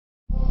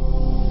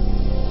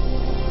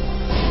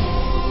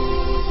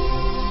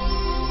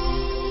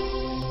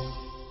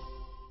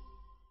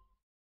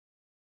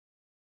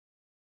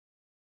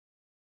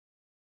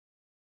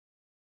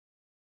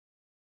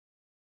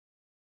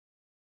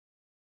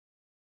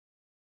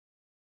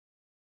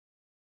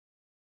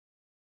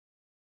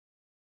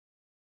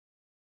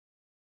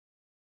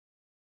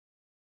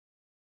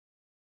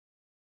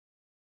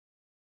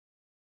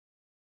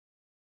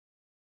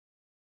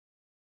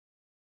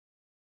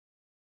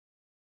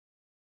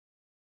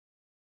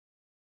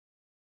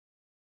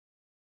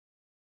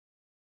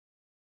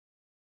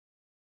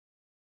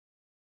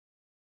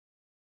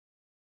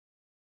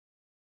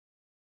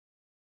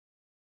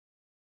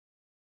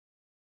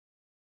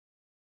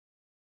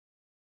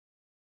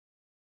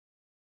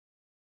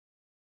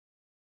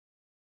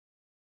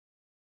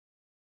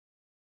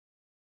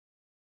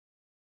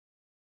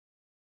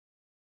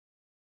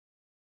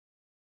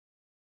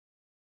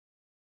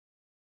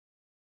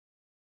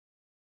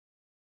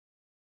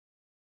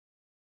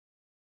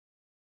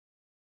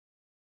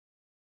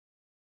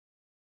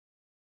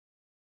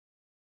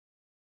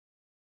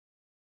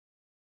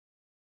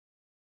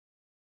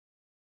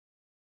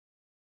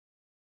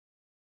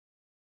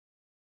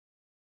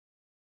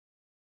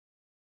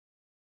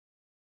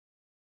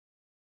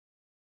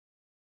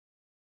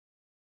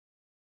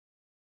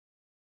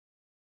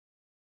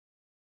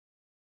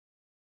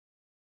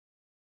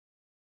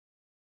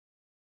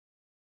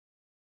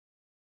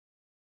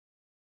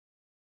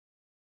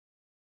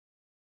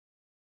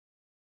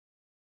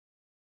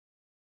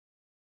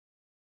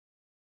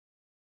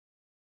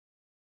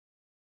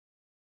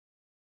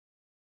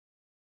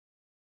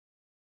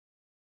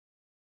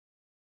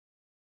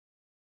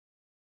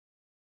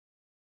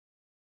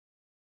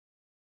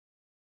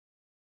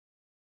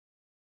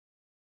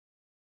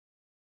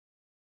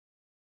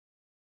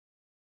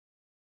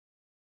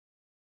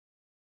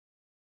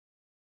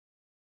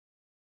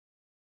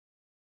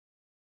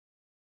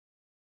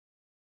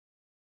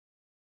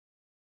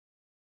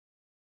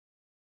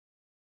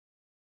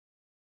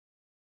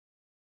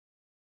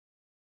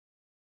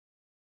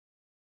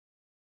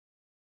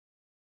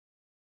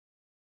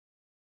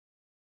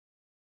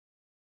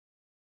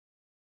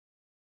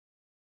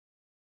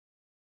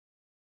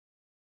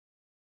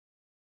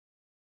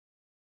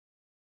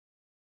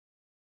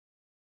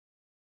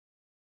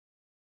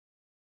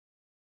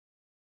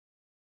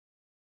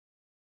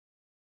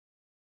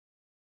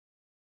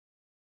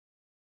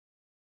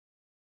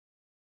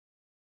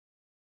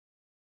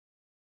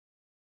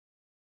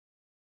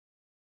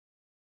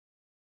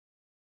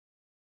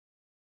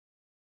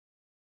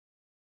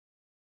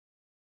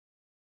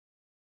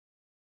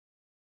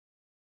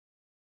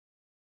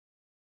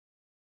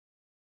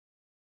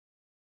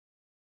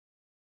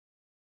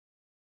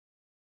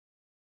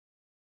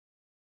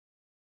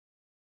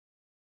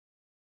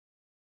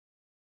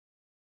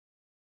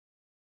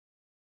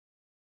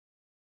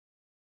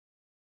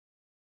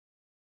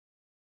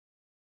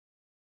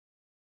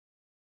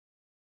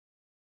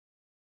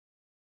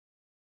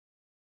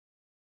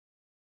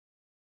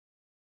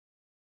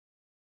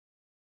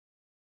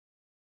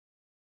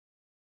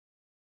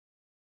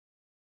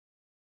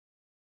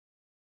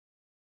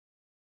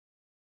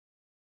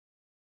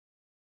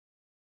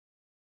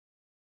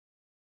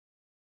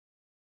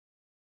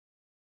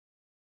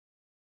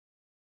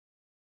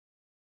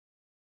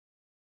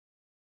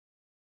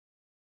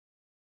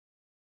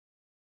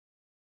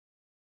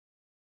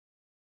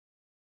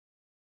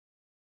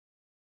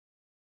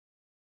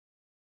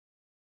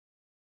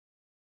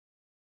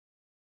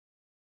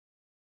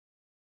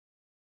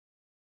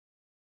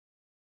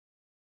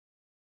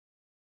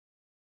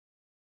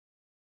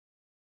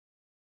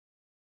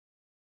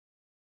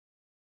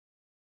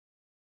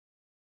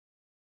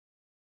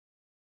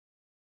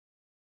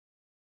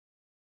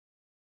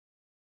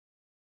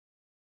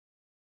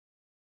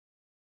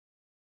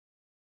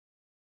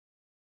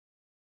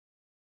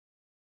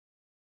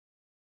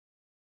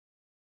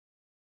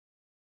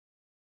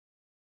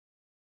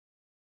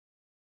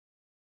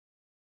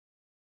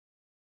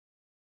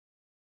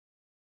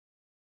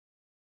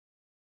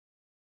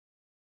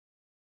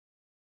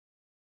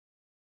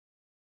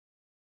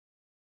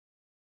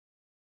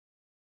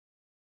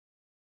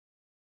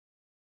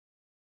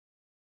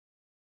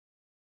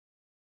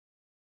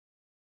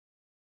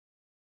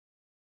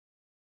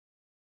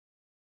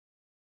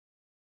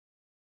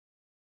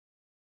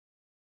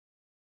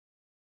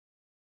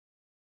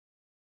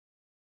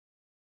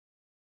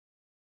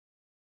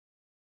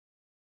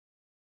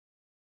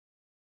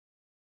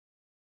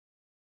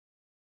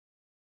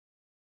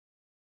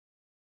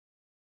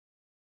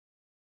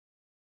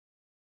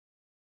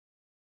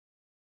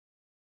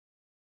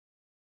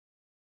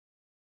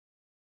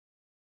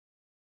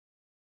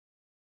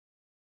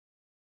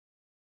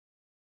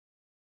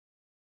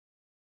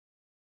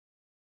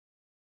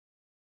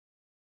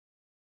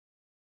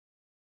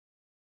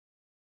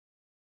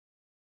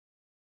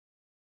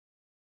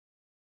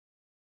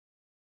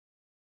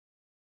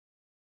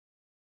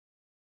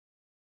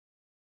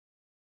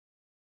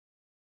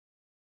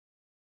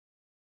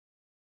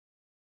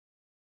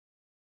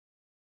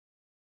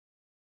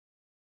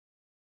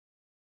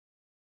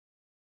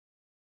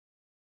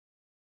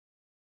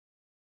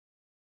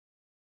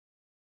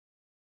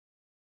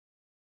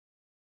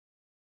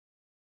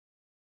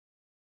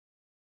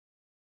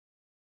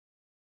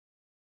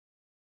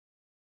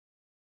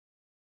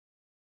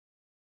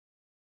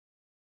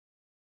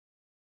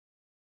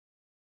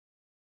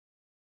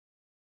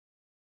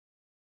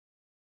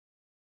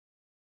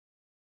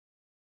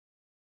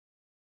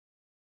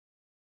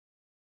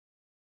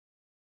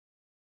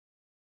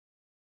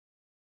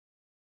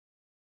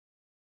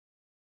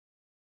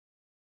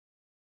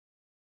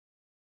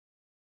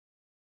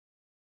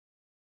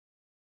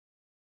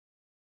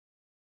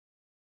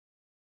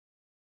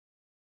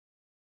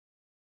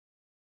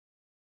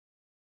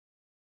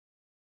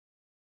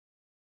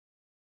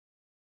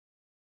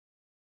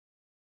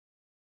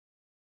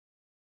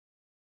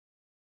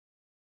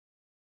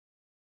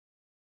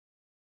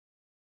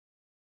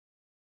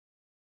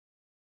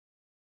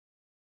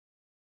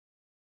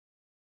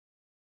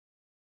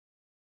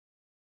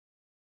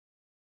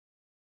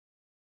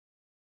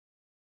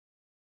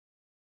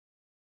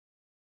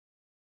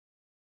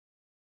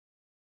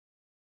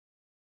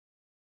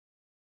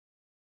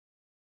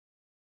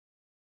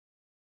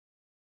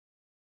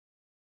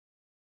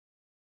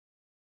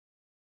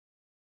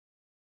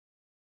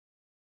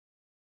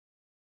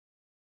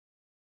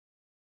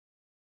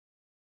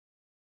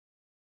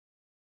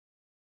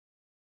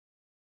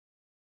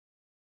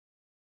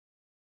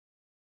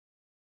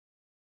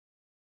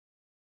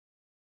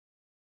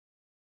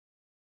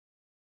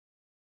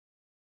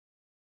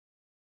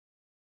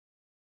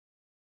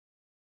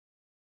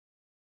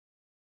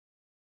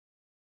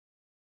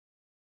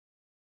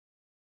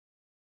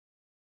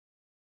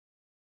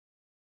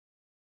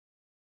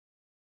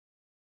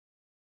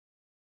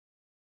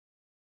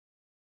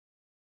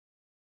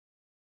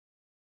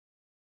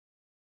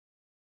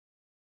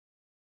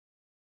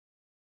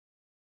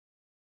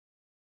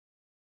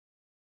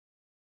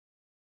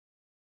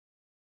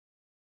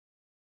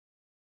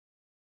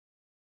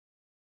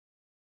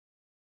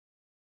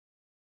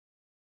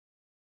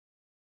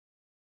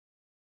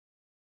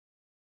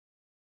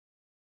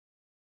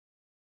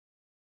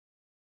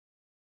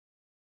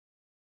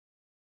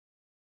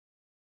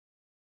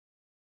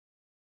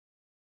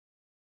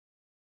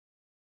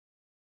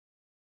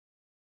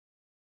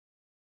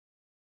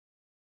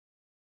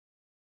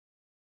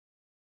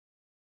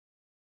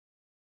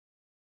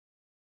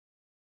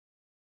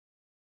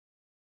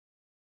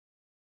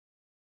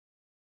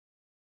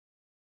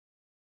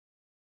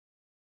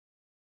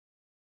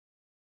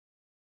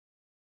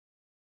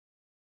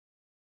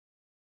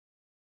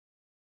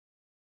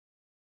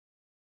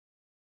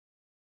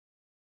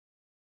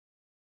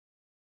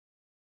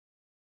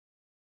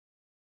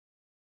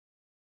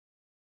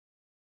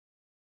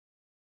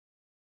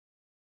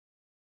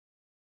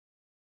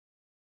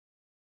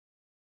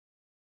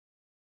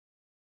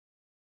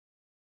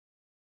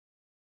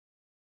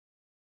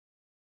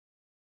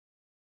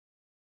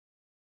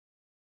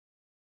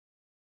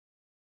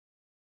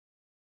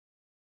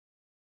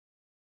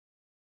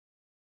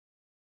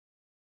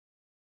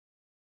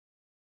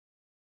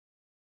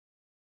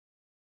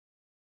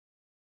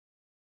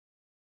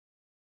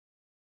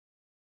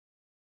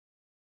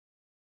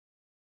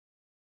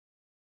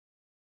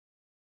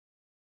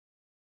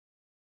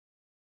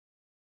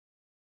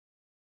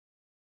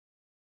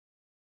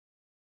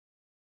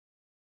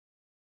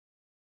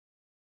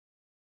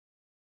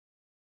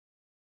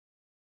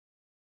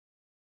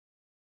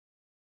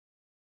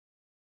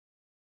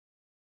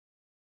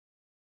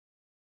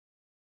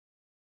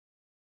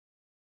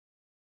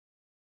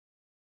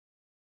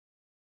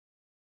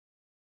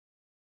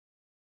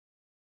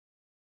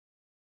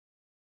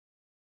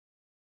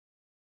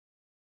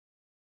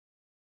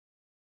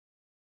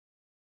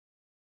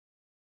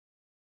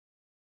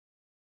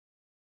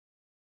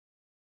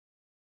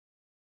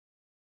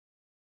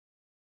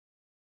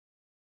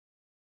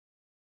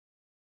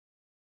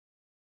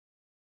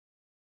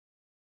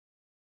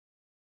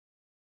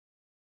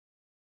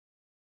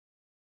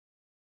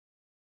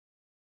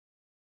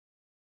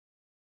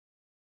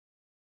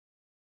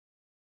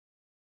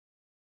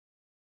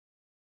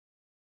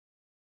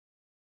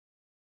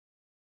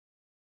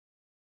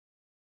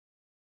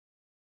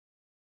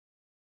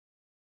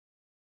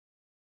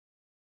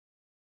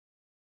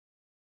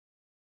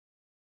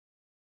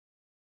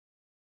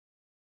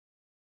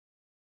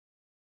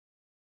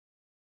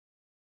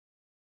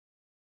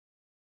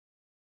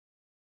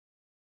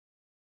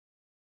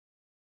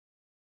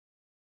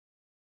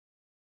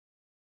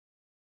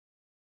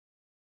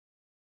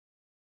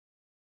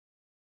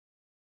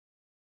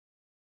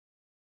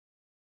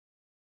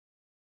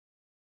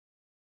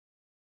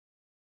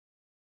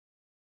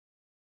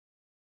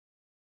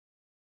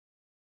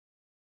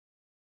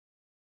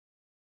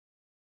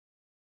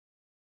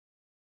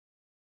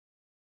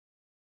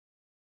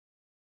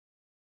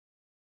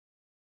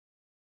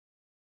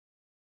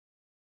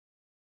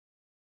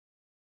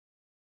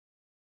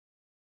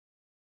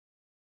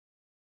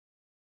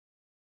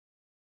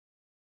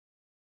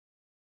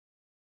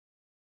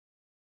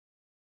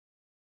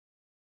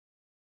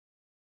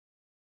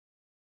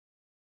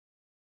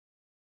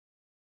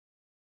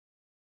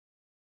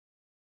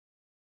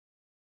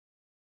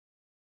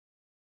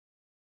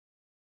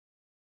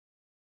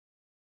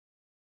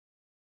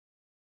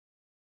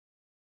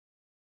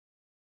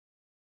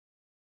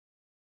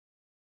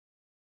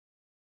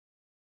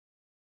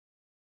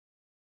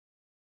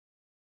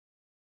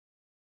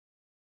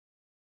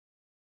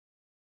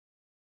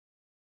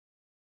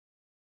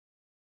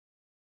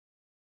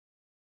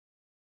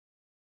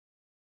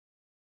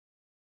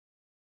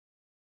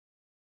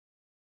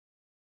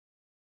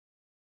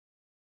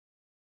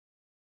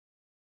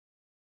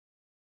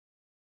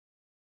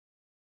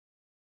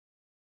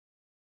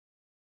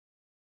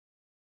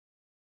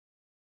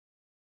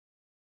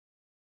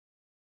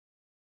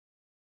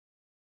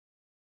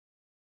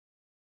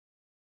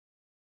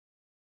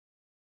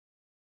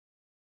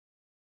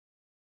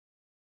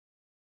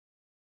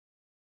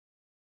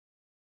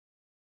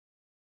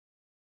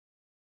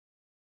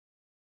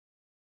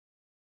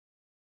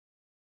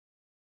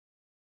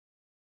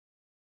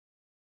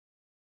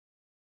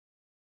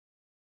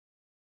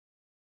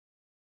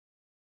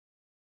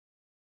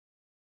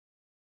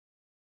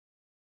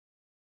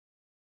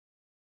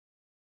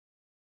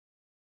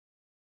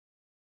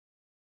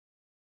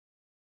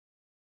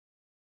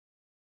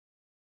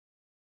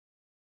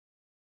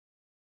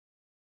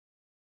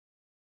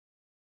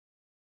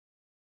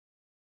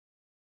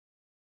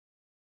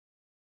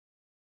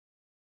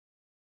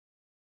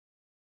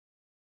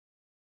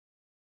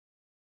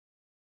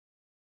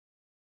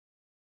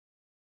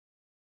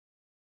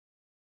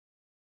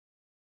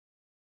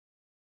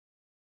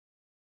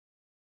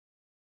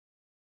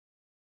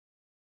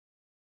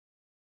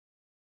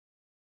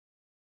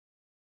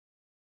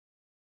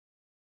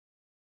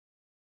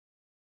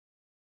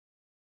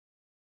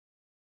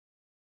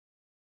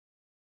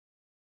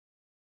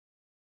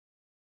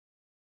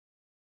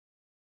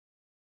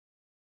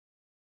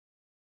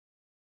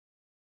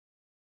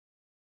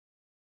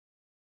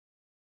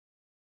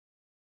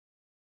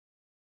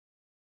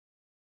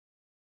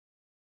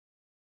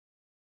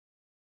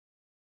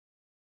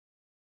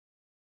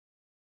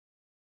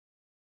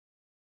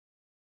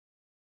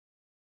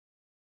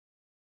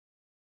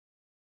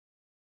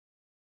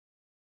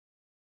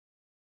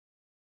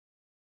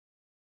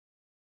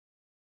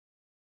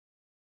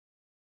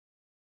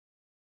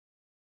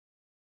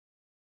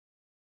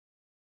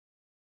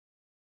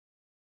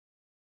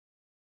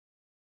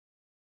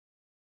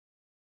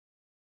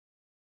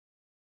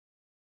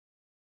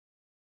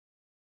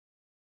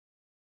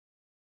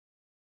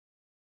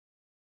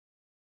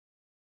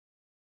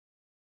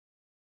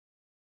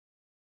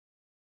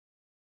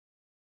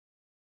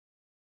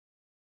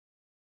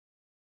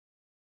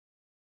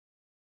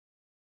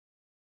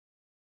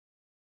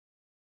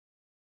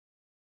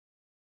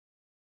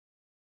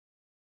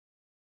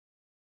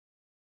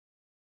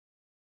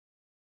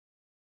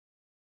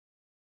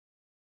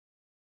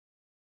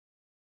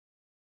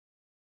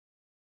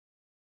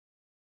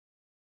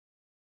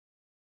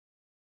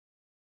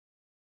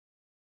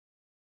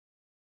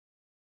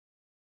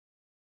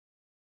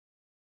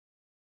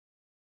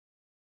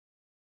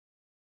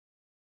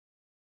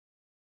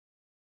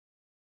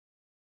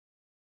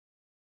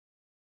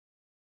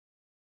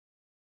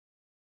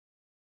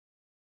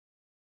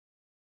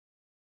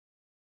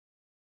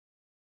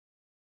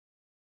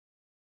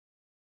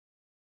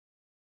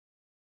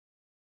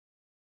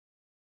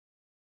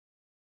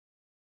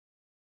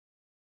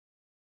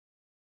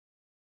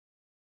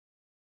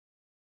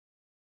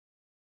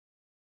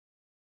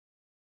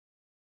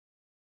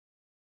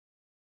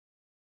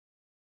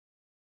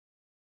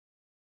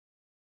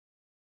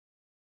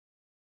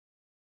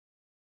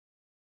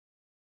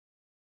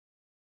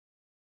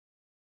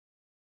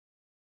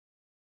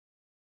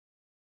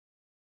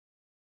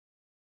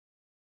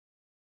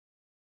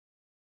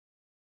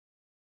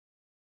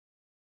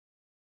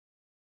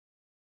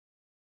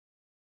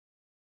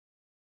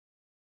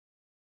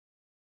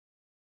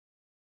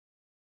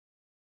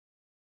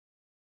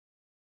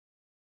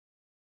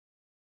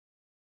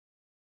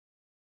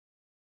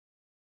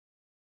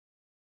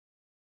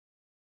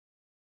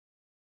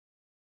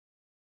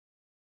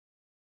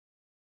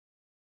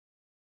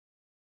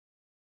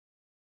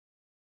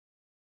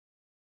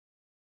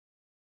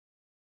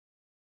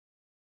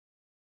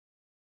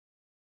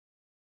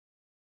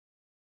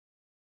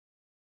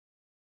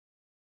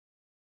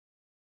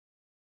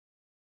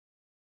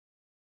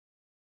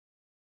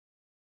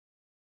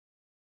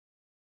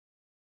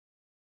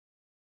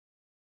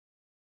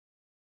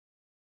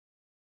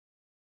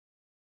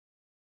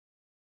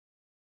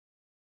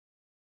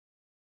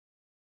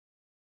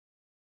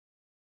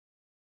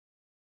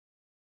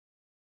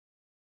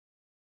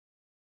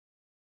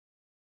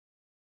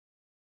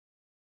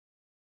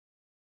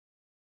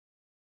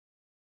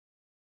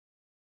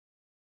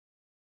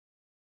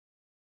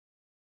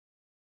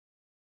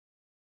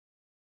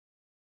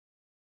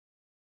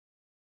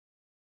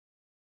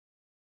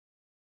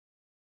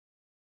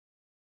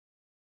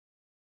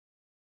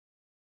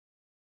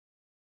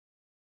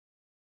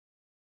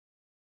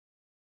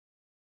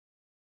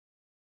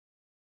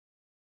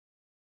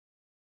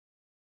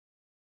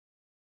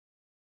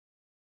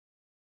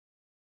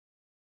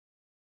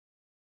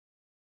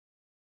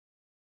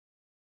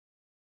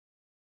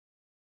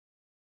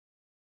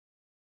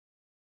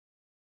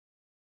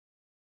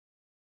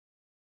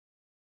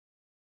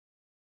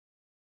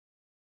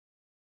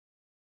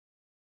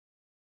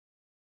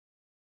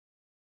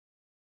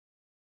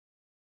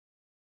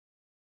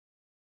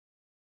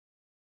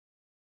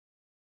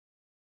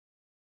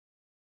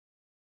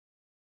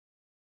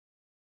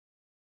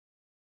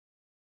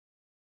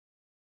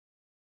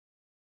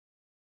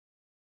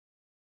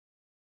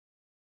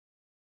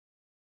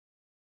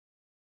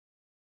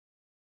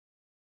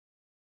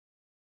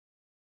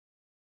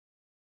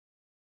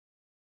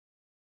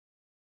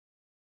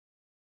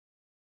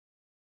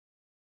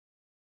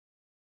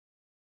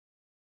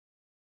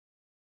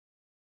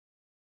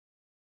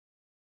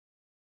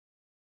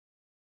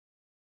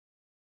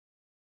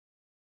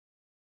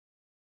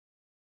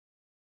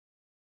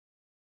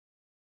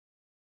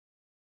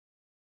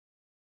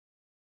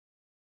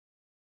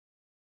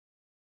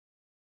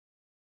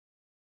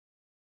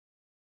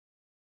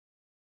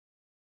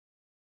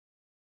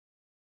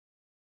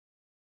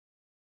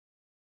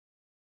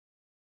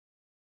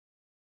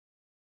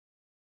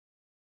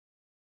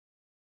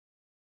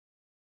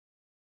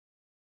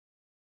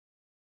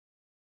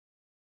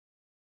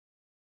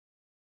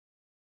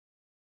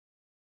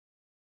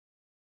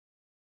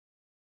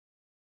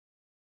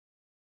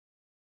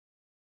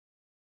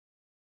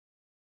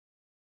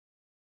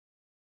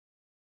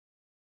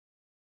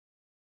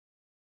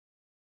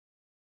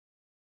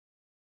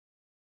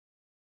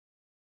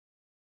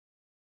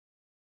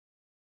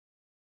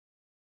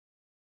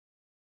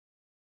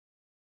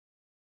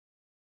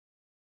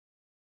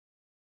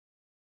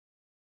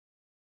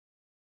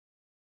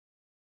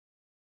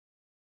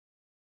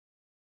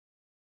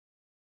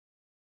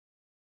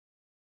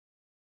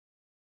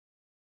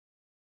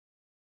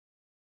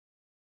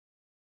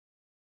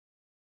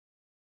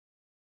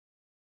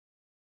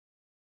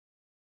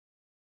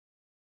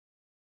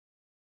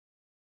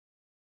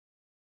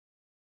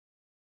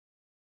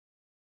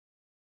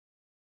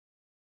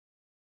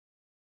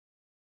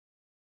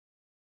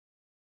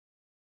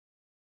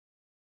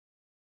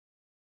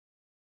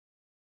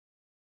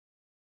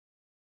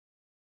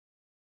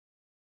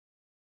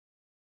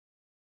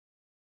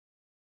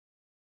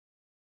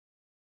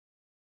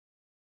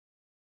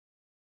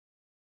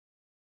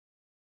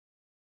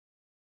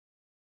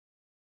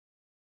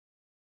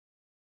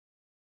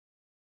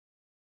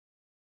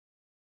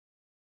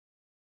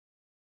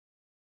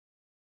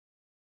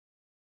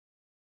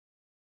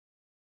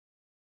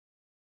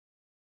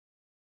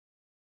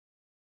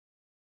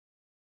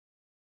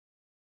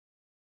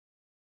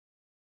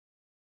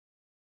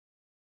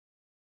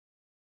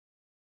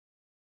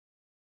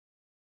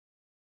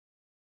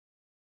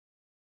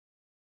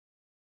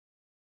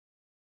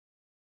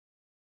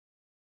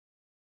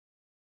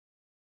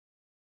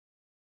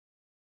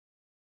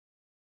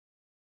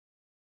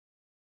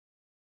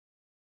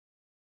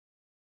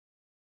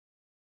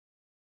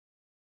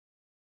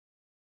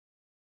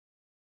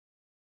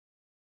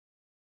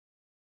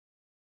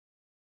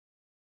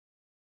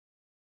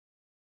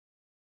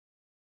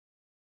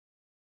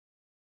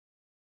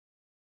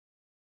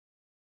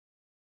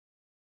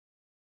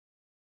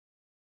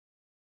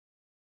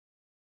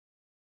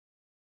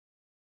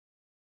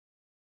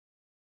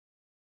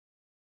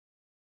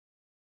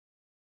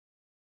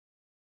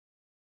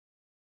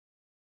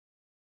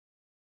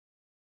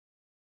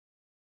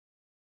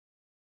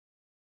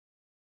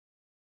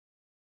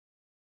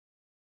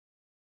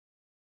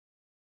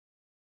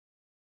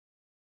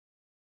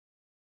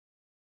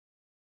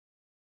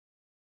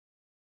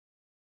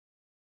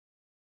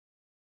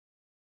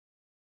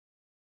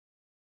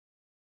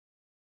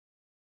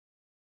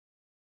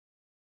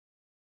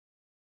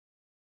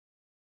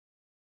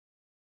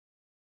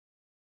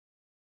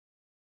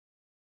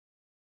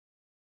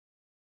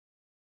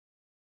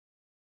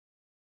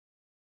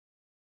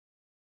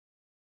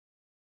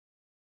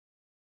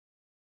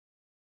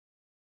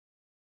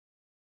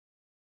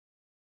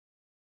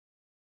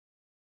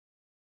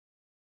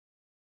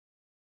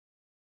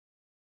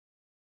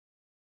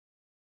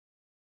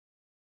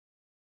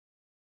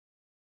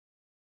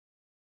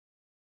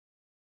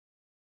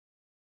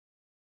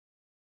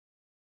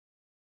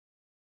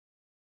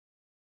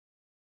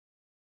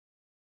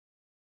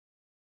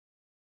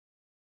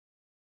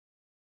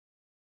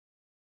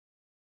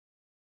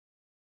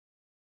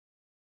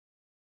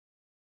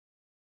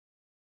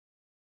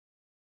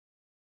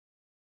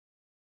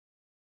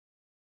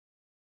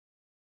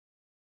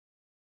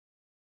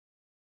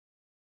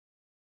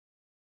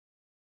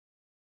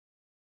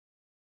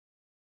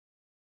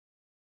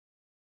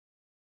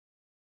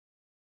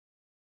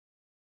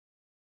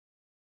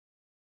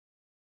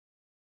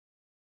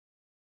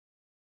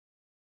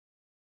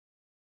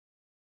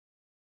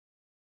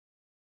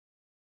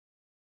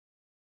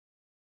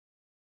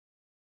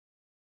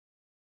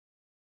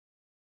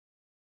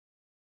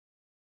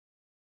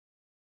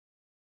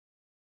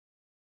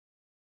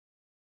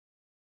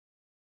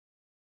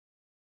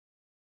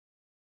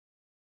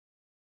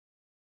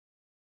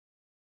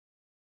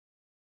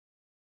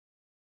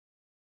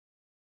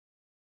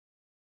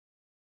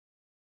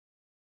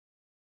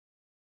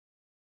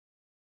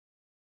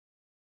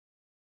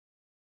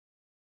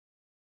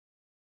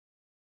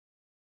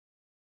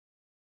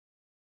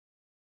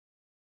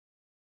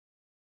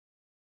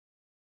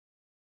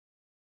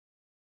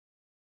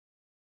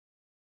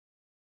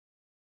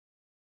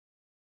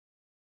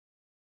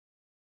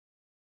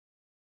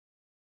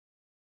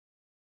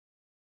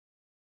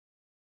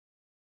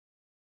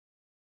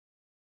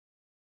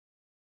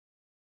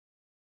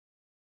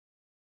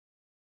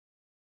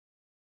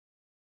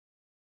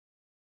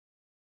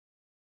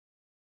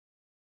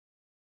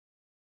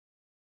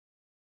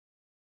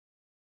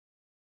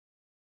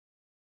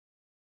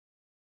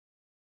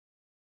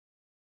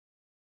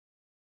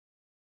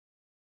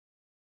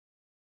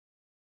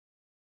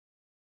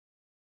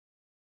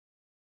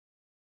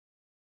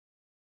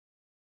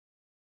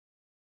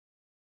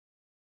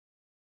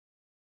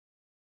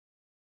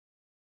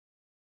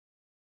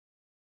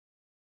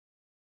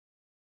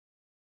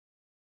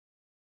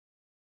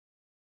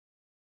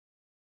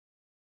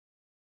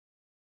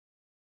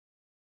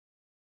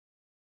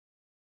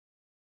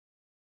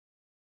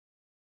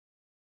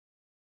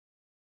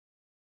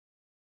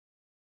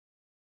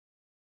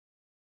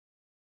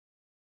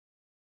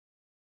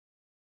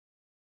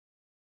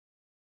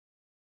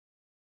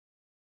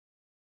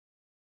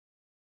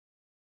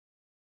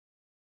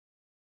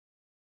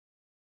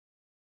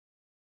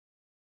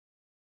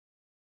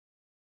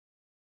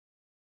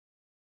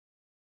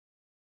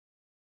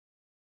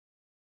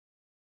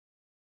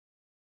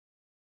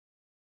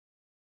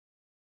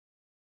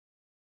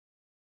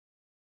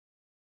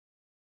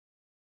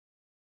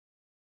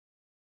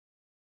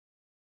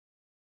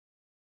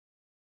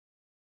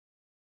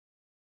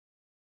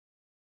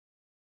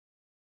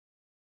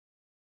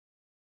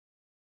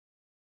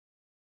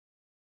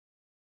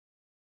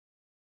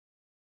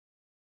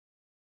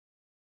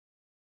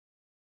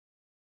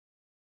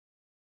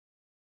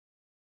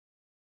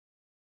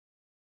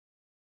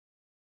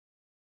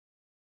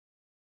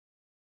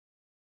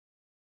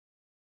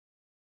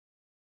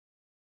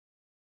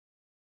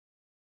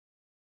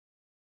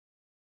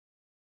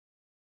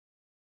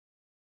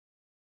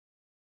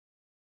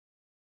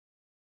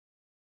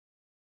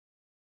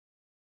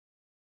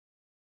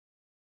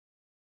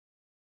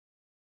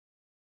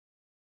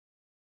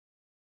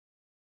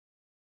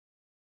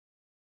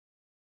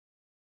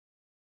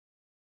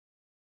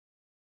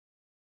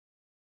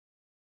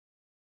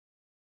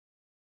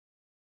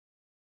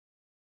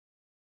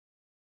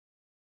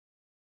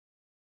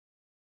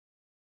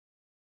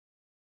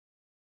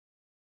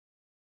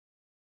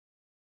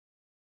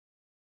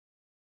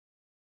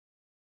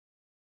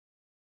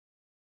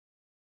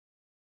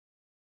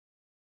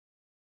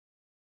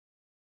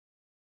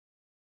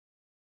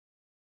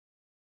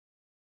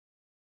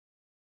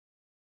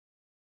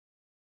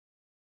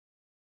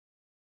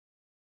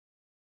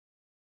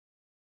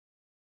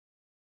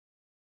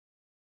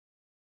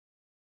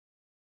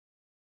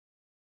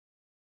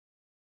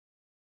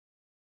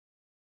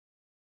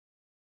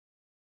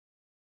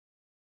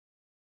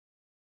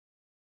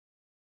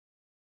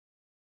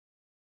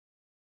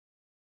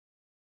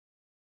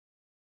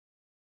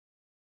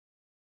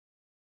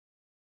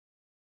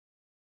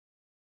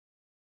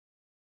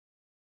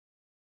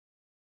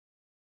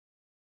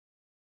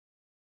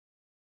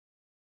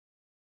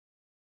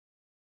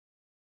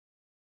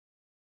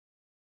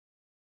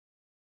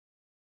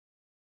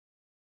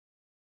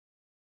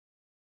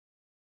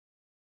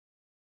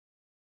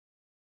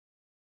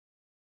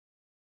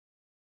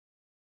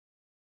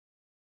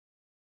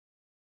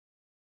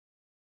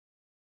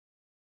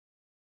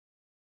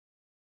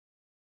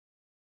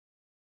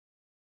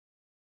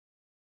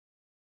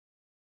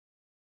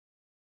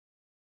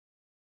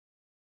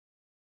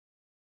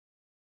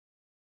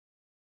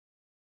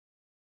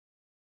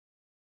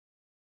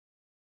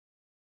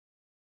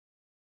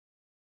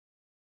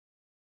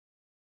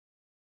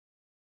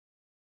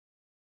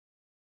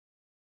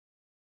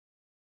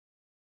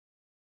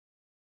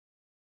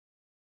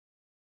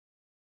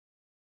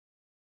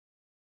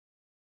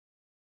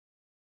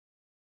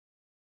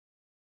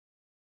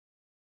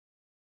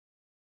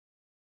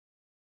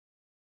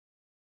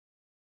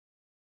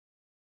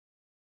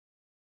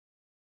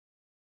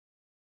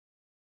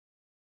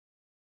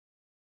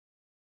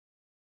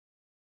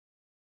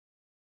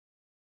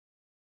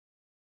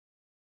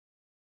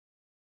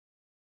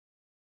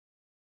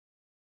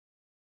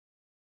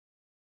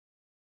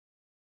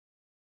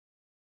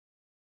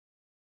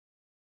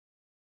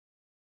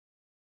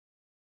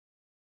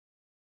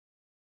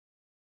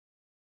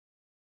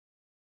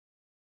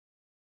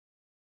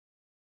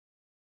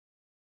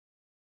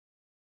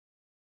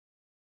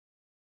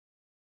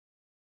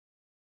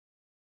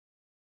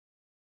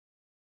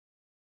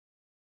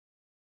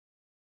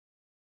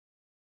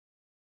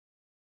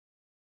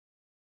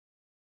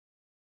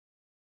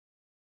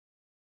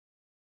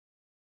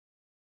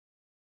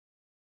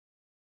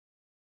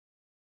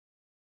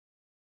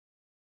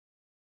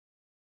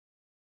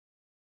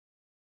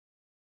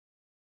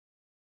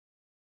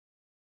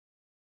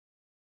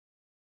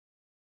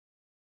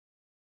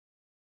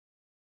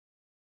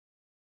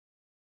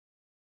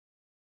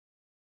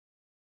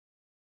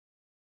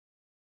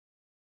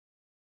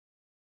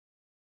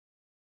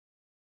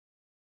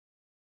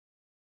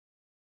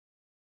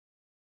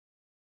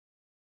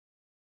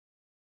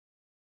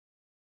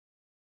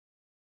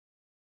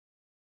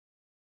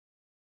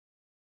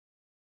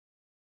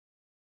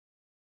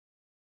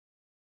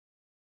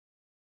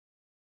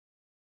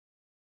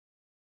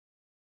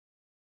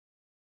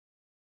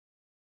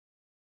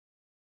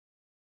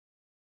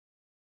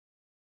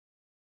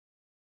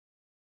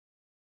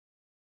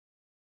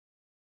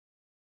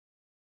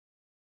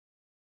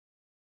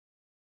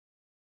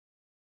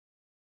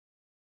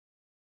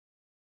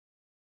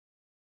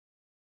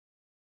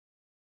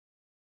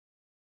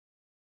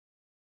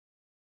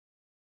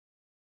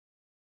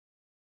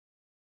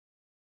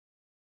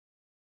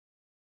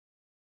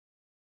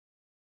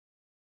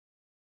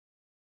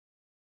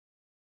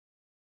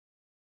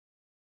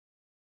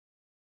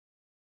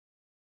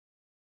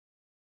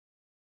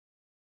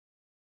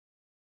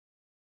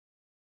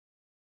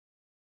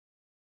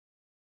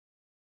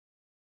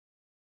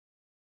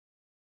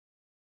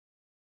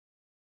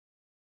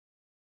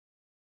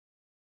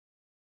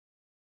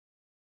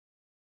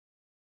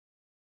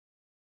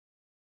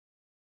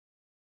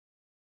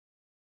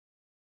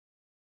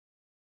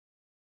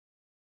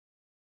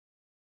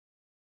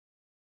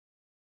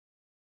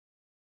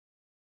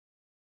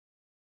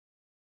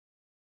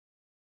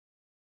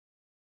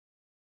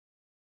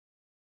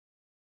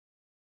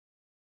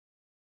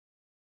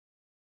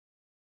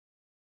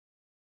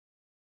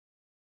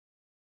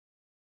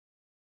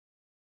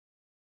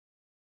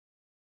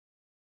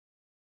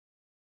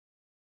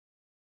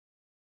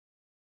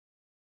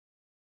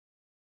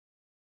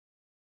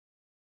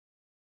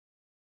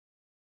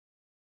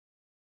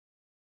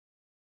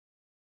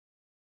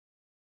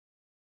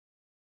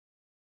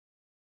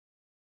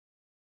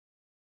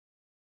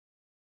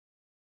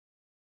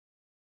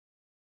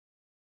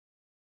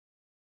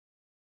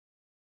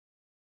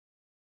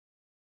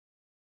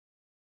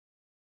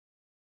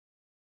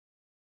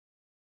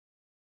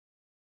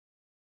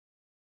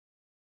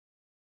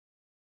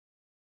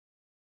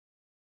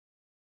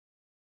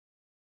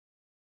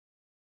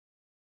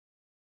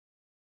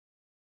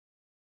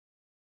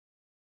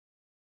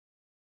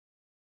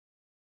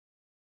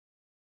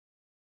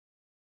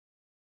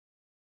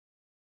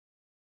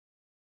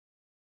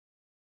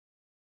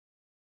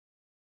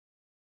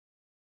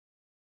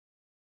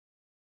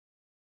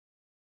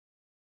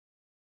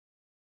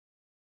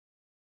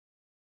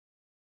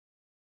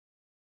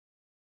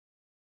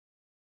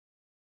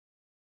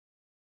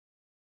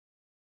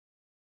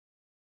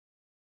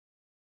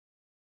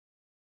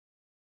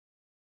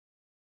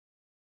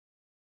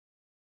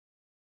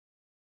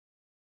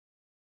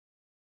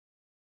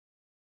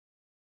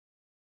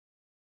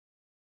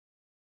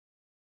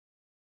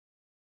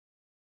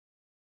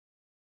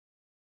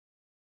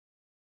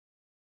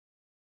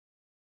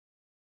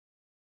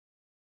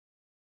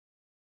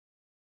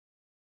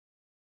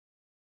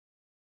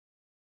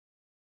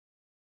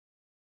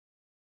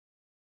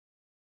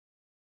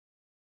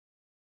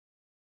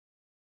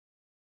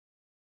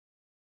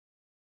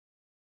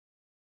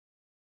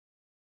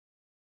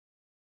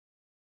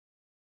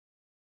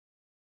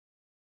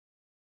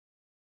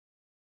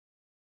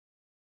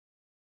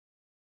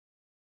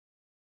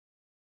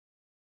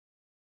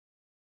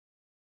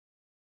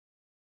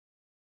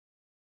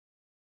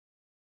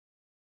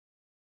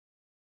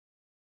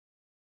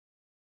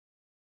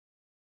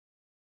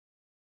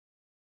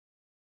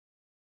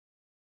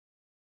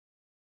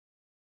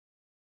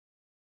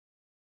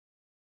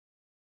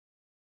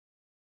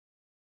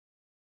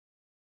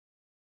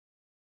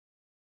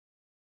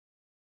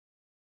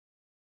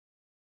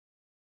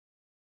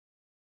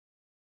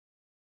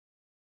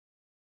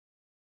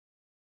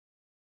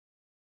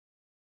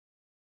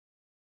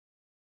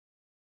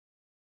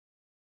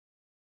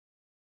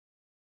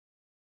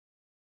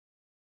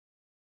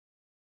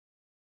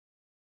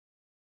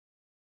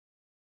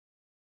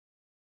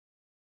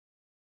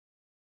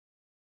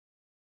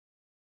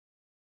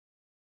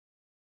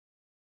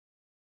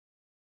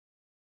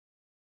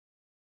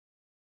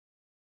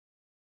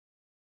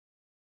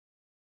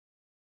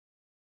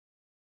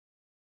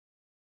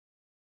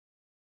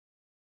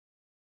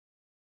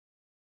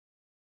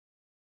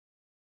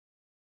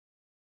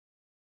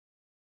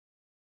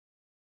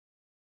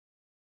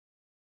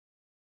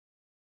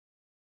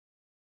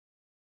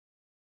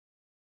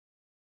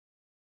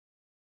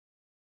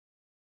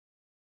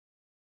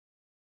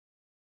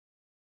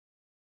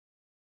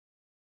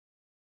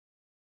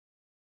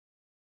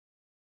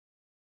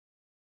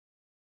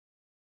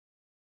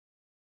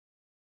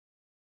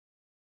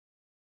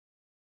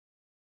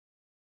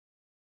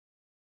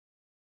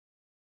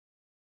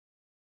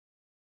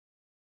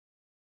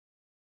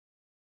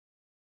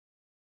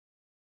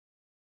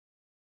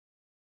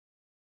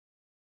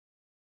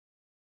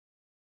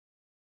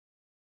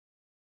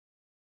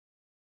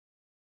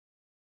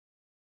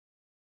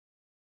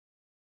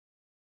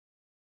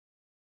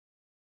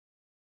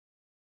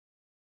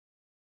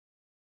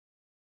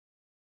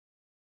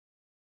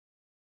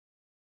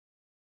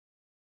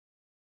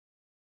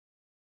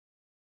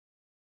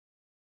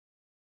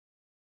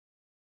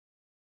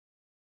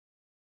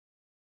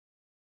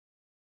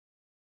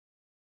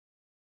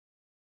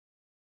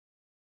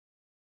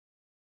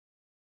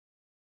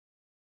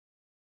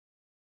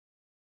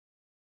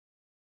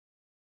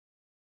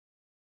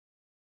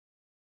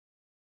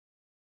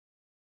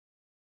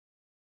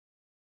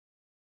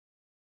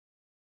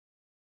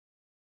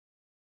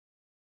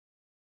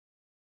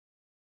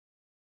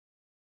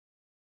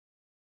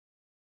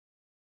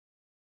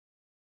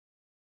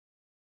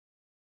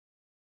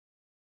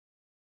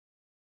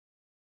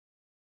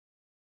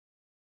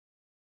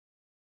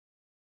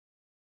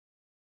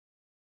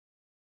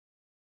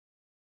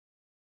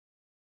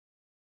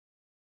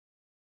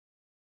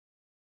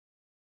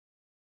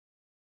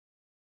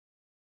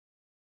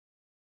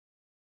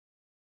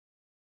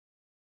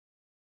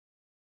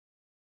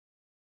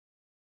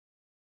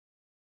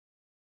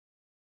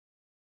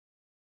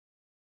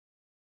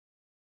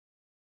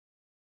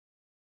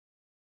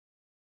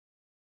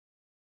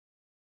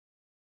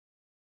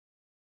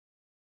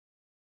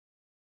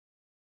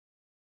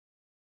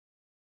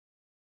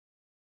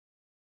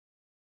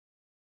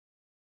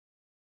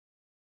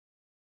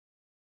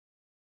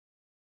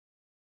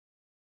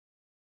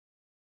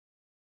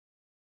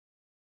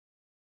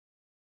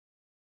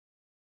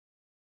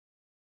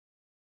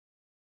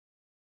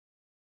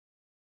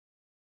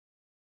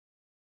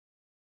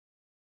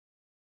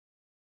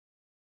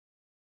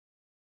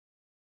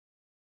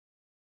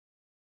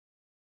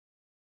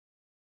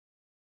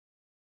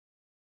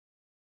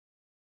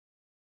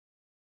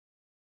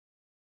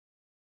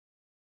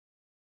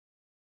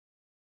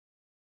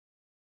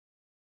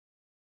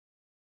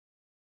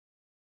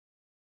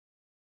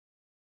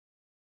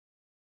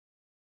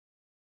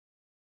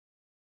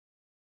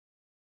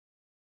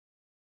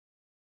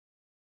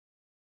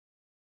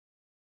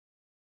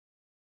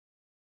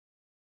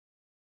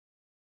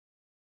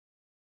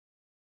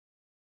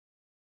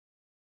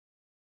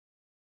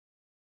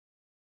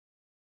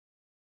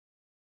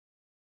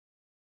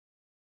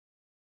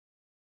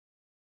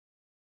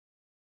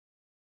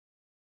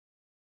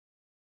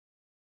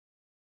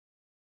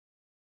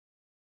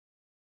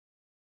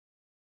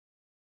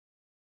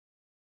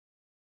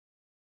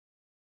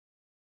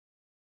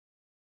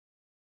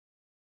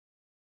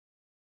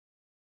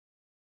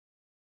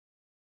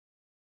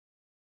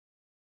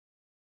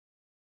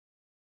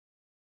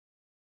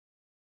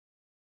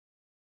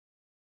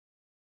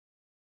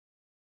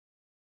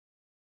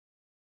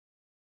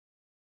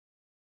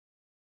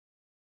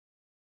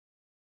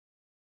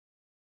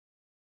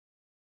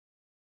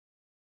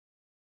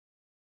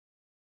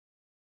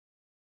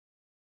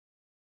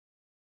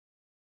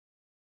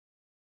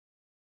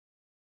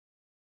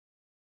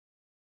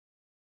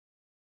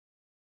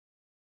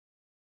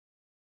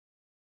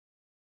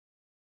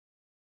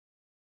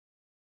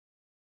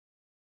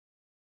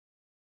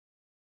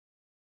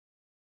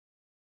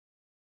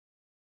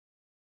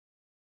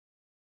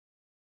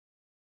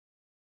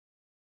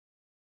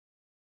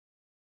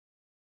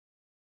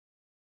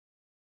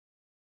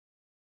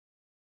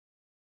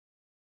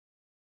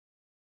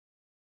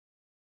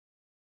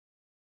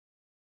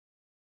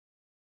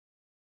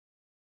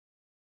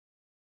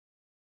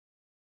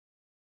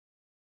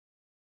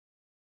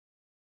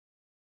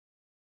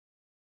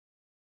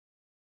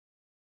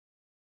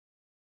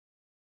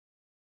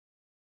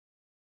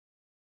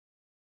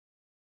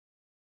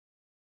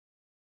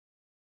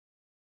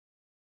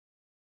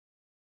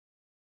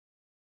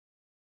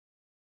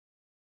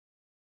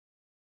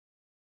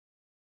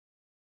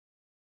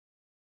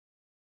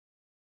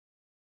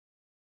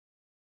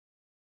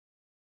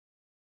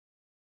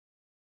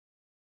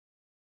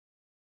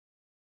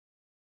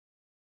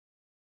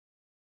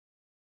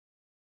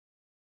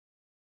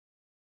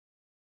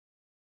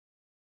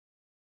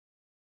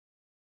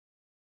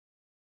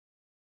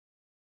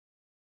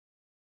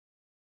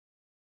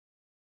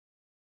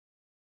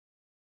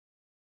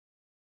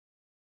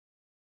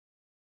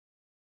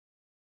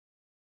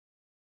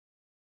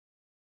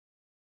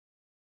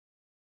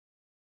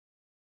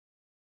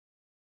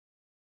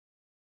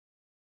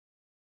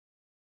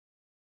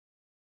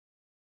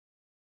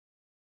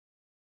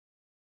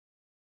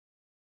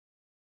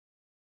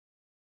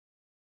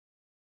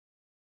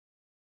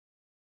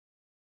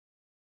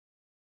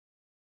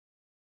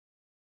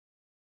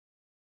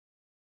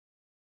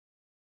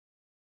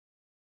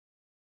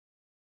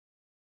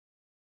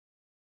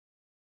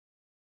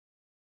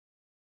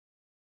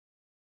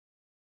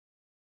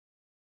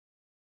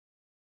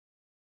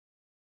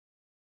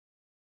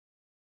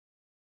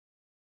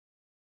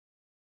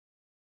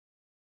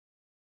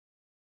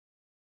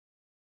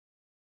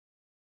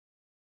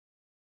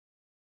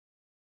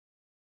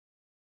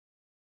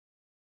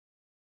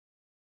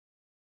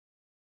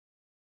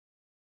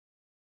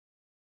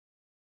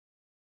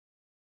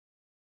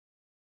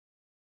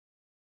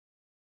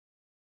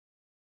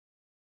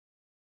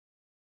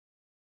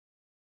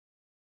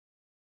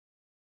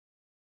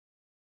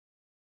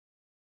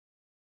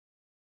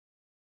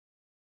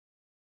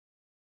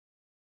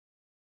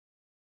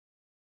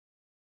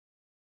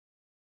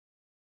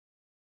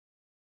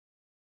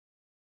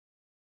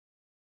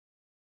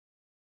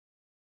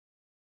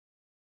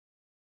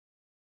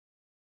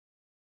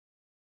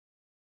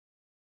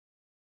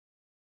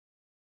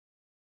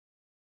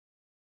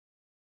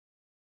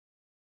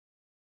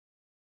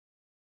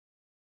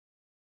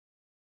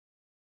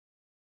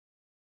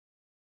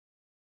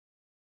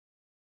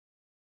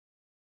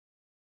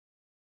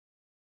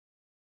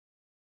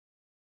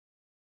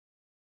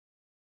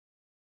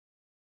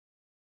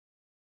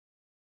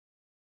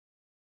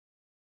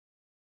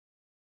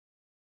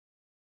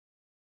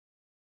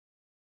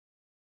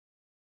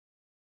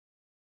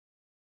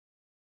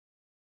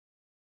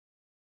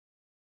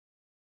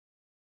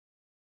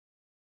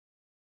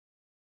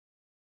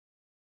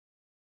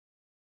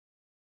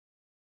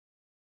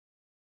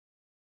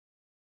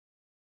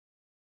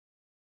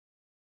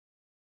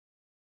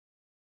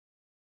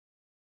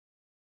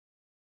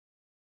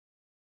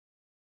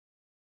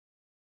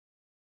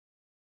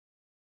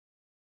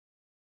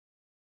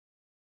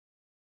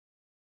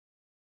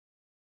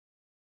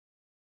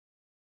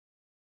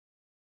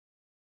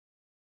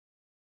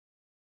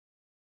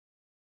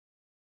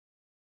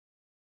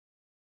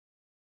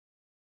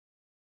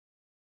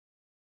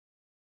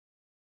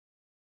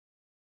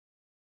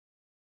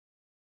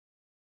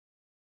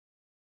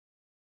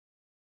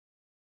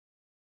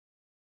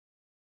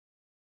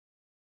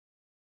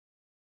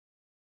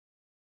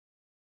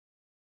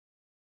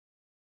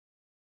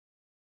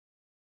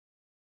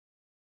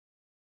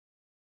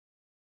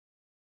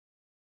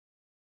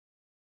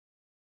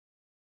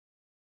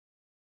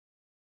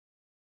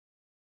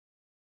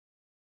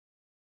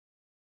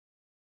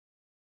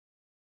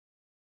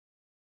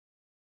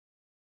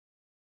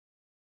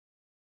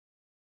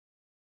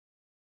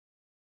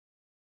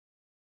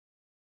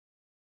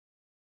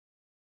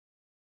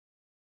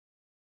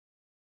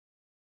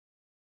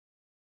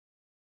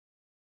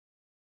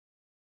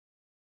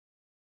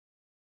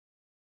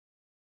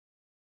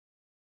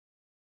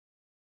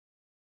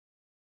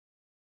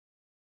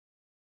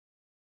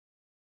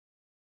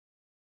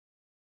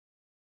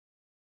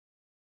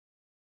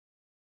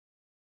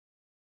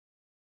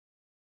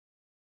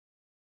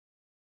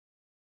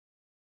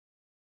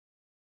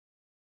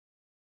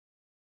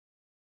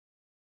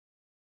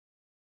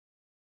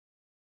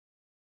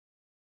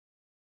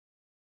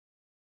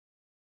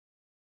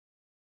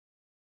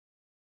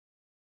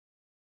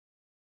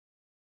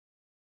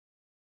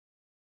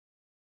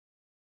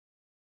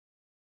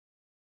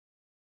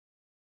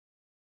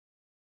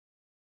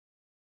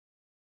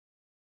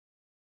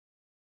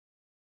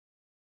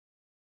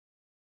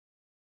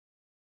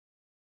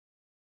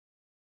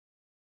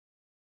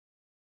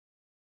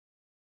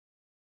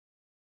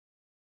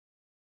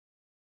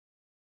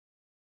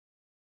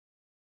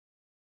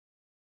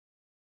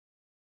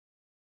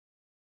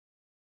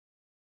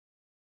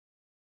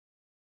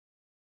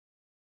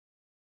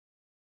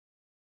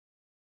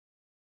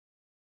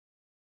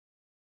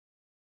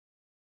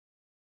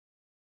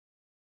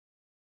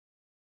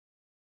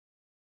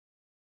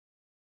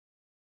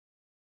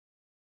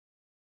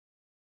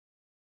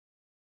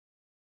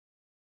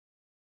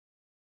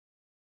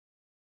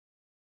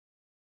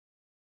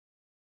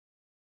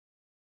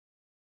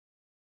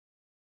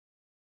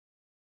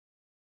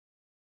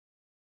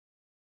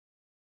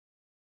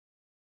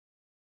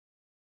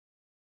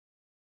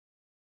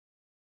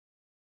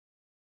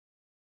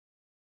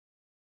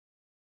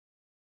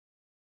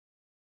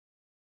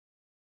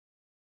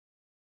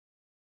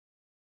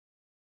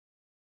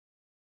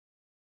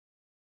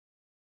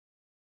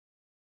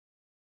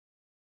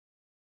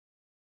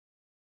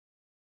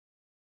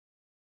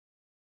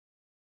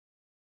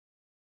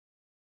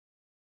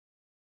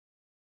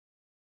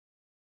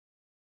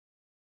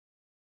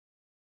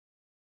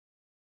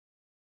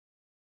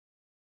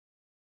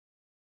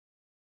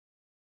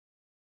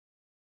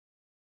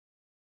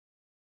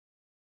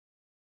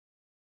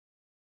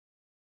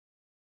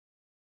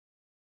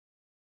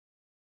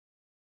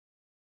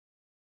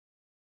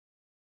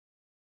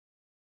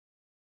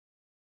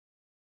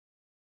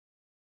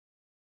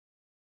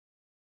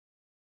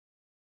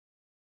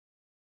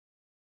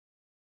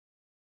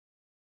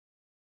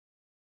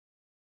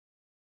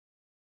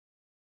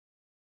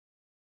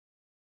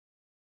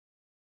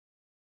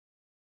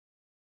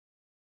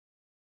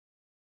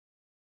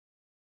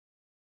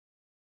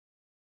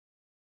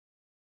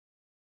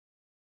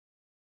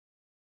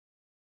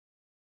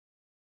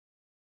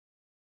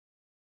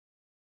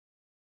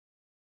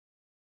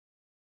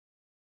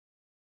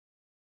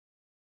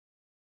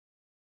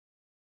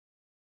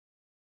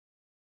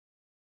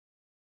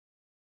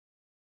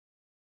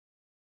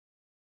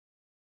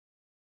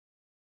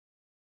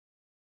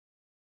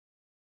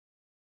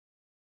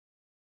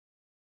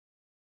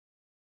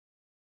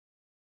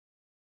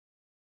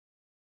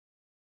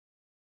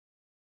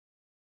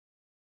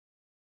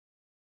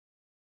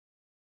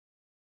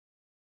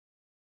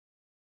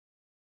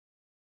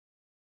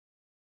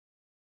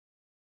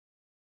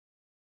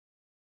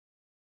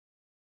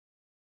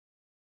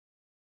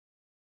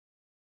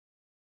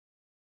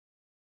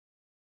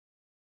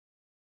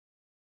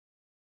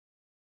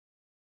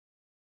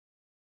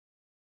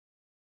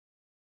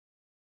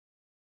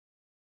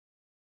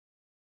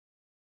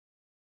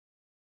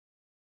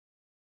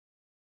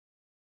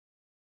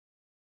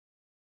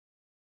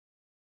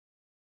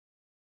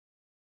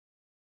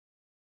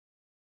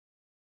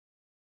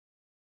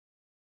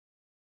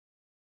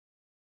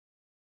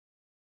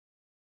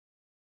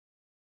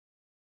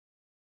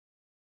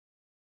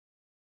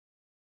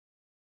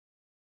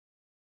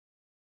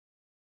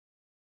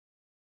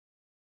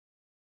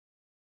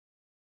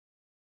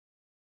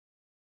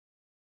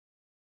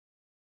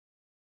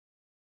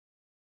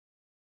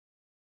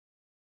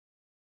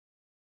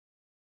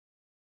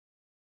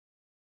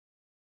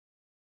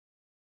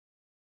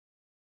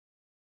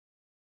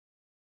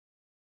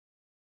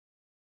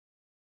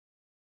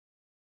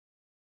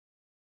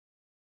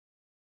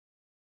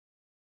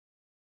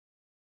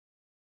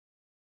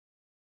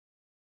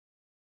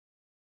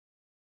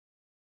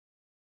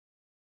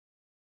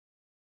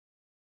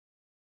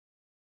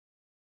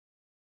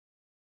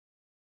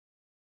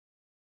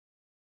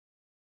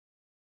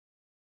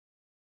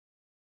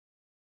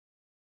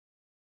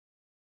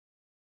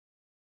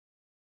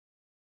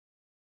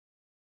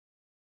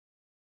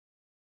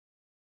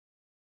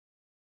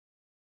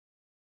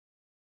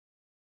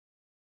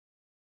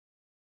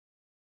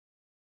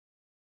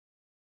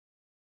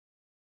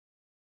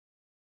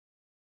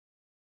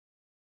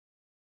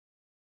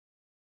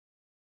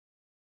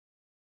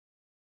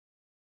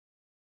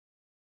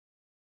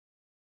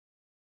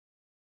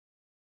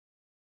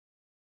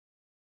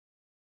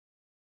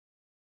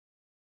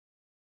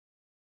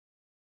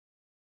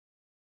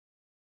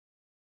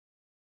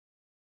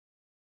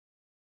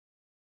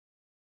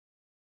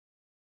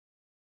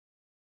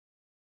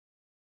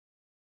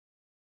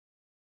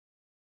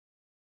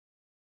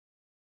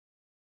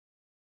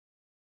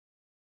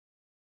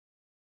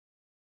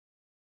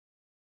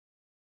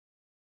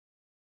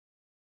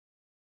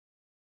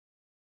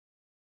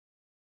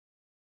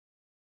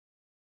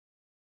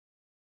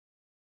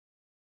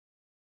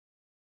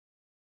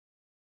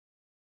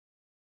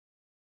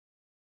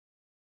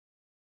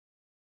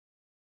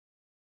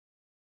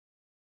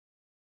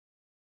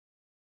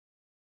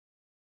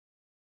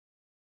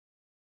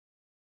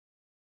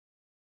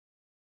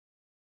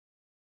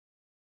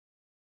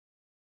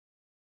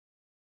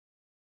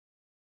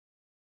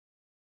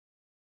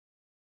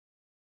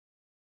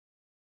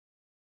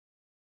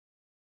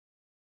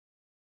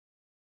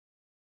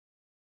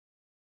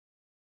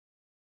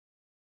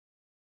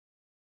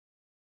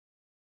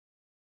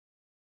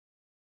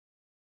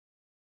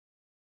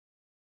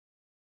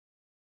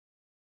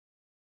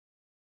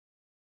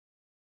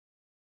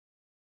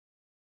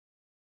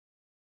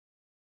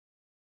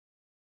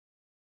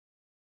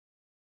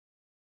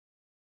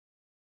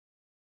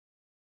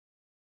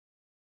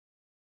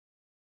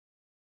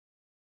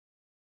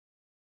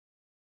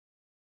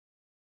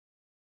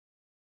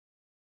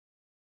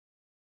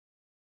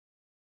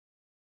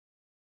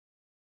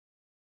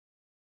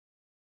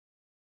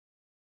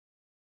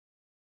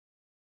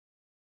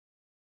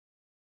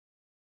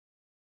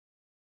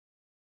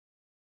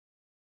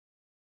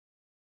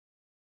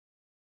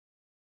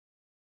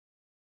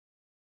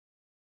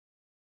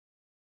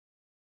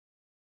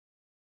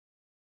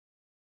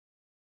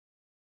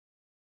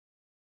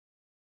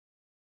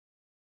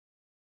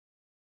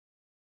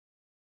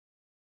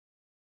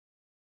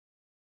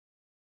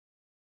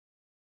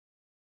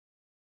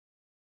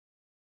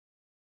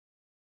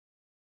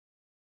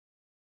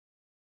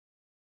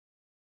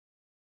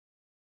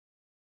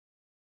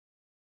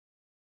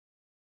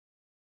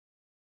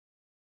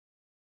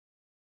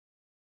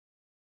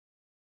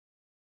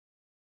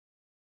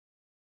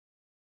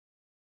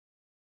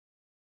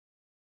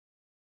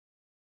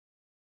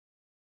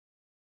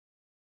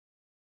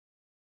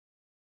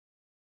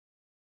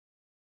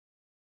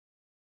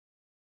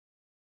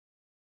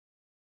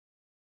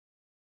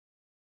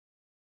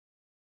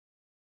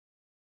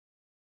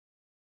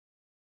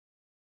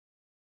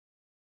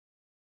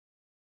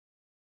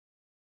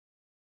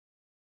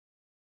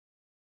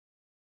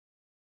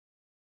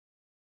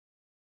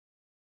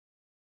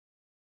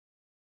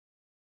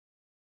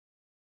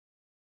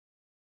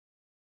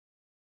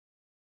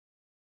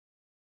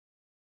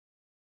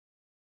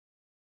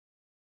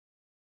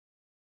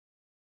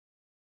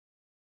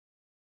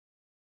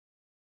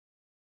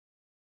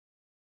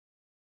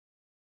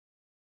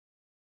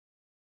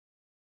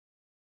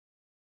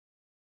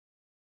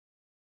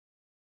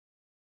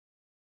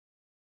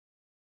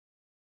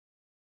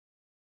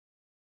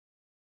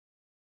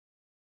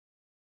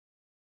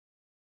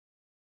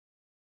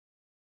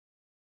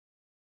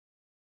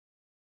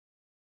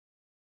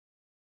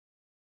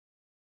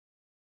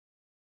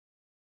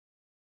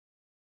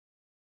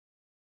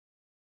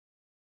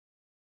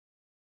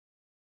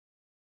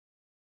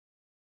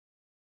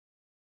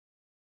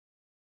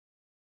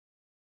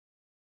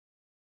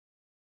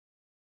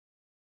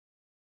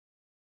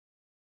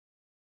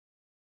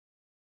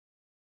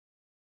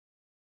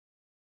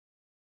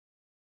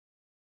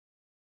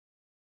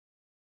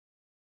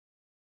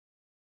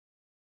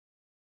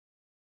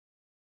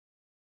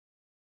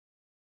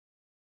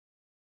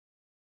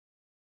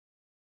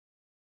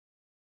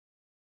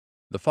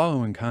The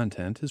following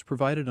content is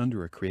provided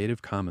under a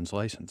Creative Commons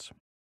license.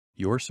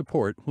 Your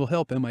support will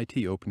help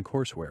MIT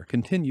OpenCourseWare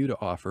continue to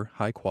offer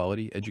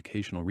high-quality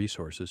educational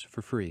resources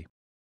for free.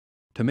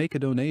 To make a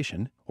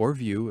donation or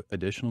view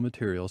additional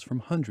materials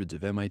from hundreds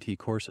of MIT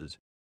courses,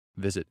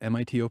 visit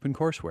MIT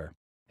OpenCourseWare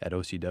at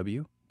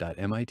ocw.mit.edu.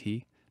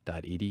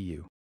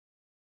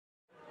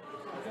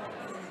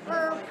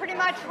 We're pretty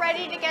much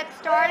ready to get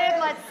started.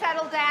 Let's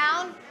settle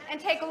down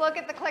and take a look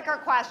at the clicker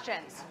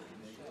questions.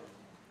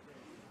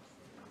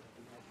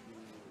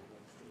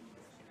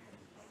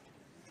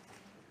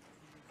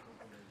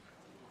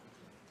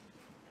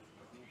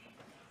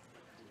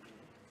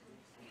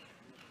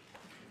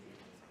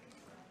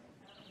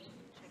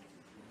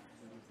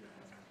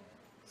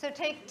 So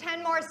take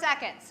 10 more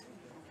seconds.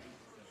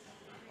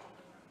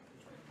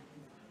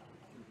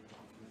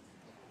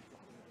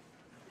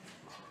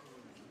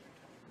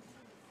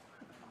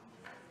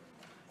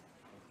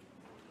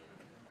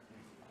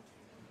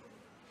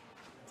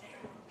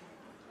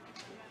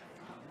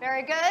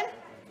 Very good.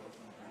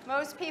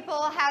 Most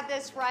people have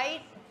this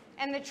right.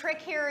 And the trick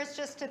here is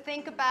just to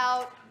think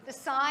about the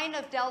sign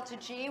of delta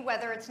G,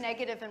 whether it's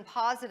negative and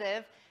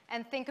positive,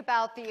 and think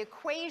about the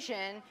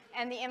equation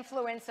and the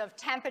influence of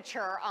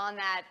temperature on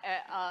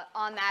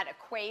that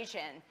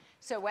equation.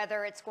 So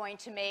whether it's going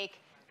to make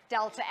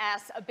delta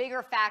S a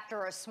bigger factor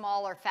or a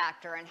smaller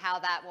factor and how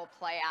that will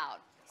play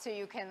out. So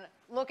you can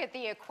look at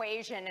the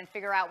equation and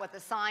figure out what the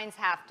signs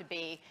have to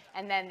be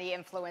and then the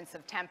influence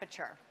of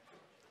temperature.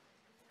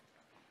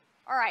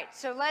 All right,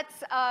 so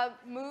let's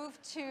move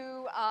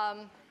to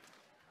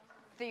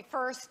the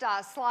first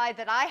slide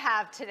that I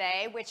have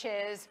today, which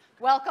is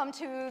welcome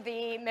to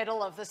the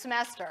middle of the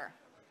semester.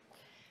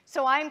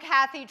 So I'm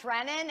Kathy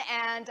Drennan,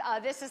 and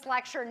this is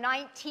lecture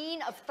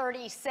 19 of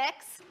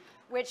 36,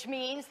 which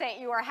means that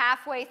you are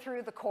halfway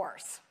through the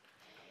course.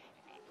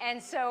 And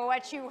so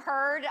what you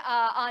heard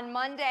on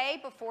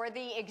Monday before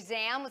the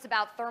exam was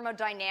about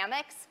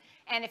thermodynamics.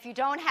 And if you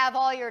don't have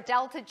all your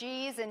delta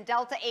G's and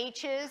delta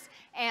H's,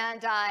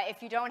 and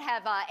if you don't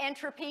have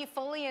entropy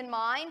fully in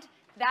mind,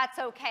 that's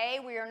okay.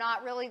 We are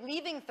not really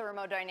leaving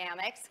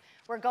thermodynamics.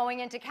 We're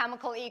going into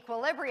chemical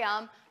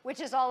equilibrium,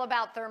 which is all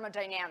about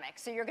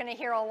thermodynamics. So you're going to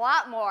hear a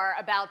lot more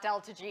about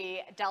delta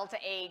G, delta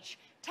H,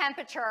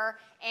 temperature,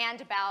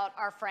 and about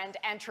our friend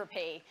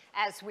entropy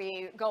as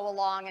we go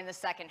along in the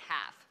second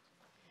half.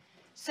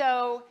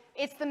 So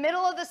it's the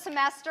middle of the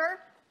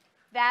semester.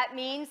 That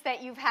means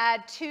that you've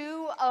had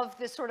 2 of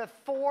the sort of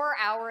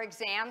 4-hour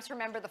exams.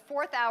 Remember, the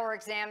 4th-hour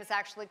exam is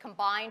actually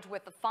combined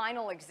with the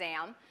final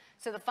exam.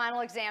 So the final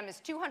exam is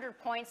 200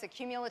 points of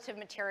cumulative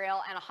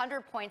material and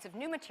 100 points of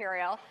new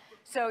material.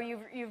 So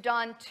you've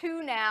done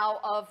 2 now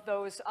of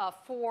those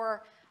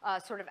 4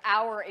 sort of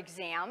hour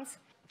exams.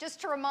 Just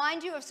to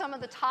remind you of some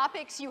of the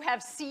topics you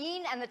have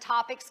seen and the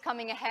topics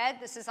coming ahead,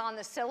 this is on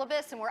the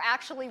syllabus, and we're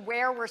actually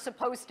where we're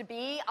supposed to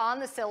be on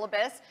the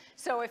syllabus.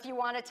 So if you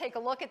want to take a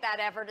look at that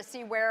ever to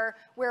see where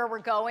we're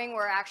going,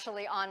 we're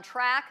actually on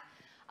track.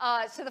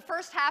 So the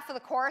first half of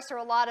the course are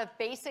a lot of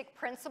basic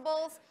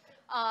principles.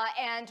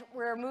 And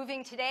we're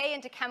moving today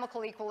into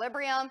chemical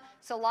equilibrium,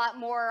 so a lot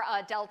more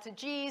delta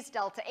G's,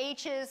 delta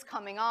H's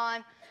coming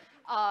on.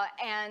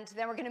 And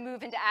then we're going to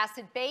move into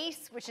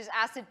acid-base, which is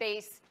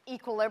acid-base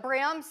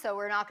equilibrium. So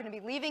we're not going to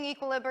be leaving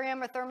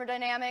equilibrium or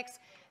thermodynamics.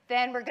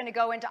 Then we're going to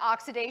go into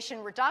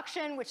oxidation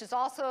reduction, which is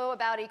also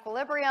about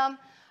equilibrium.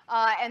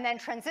 And then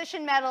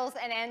transition metals,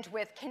 and end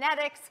with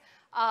kinetics.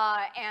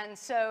 And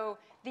so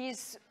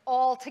these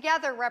all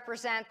together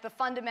represent the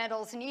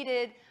fundamentals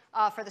needed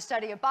for the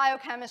study of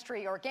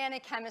biochemistry,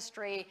 organic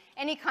chemistry,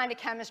 any kind of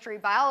chemistry,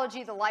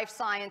 biology, the life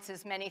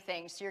sciences, many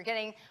things. So you're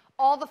getting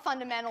all the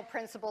fundamental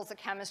principles of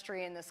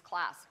chemistry in this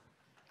class.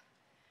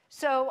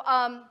 So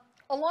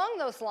along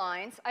those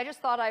lines, I just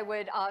thought I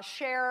would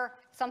share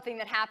something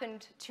that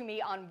happened to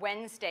me on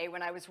Wednesday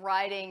when I was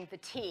riding the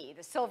T,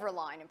 the Silver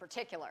Line in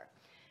particular.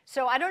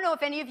 So I don't know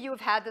if any of you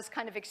have had this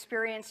kind of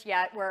experience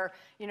yet where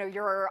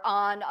you're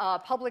on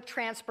public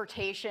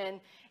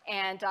transportation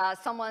and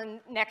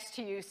someone next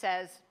to you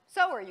says,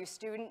 "So are you a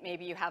student?"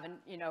 Maybe you have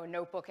a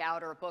notebook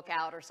out or a book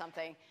out or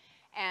something.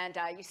 And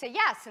you say,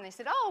 "Yes." And they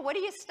said, "Oh, what are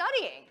you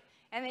studying?"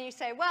 And then you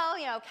say, "Well,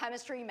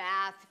 chemistry,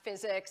 math,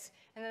 physics."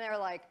 And then they're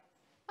like,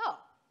 "Oh."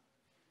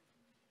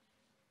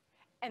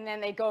 And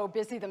then they go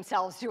busy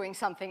themselves doing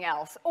something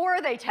else.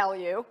 Or they tell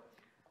you,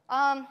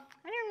 "I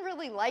didn't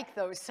really like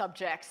those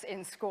subjects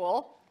in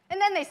school." And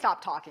then they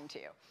stop talking to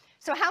you.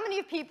 So how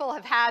many people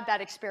have had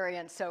that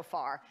experience so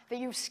far, that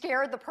you've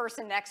scared the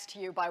person next to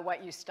you by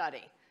what you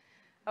study?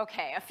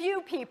 Okay, a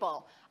few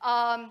people.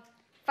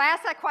 If I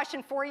ask that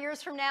question 4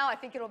 years from now, I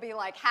think it'll be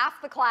like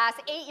half the class.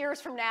 8 years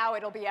from now,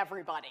 it'll be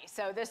everybody.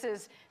 So this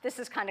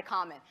is kind of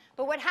common.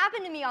 But what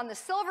happened to me on the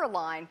Silver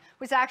Line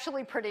was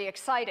actually pretty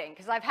exciting,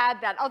 because I've had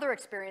that other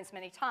experience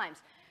many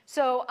times.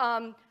 So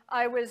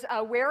I was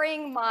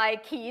wearing my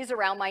keys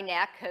around my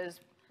neck, because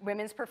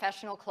women's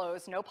professional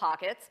clothes, no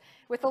pockets,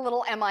 with a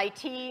little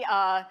MIT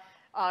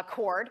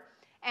cord.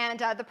 And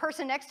the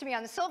person next to me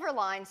on the Silver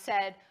Line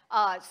said,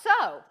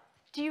 "So,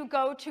 do you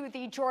go to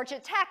the Georgia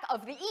Tech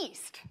of the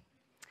East?"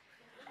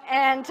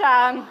 And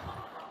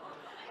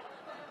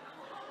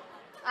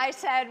I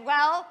said,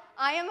 well,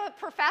 I am a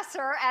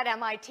professor at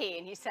MIT.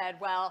 And he said,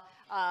 well,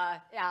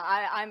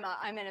 yeah, I'm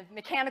a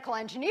mechanical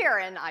engineer,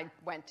 and I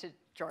went to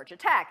Georgia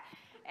Tech.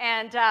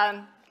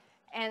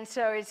 And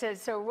so he said,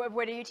 so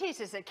what do you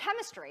teach? I said,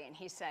 chemistry. And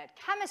he said,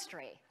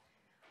 chemistry?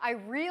 I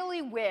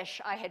really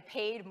wish I had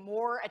paid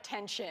more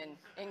attention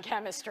in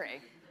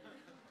chemistry.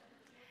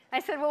 I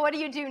said, well, what do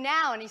you do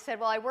now? And he said,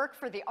 well, I work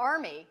for the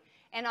Army,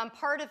 and I'm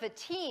part of a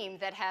team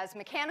that has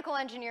mechanical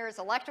engineers,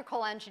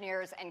 electrical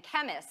engineers, and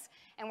chemists,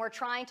 and we're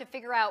trying to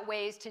figure out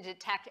ways to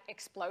detect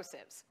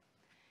explosives.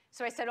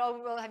 So I said, oh,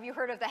 well, have you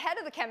heard of the head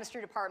of the chemistry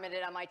department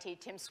at MIT,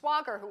 Tim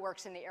Swager, who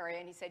works in the area?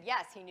 And he said,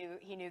 yes, he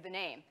knew the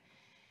name.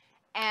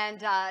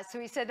 And so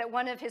he said that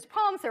one of his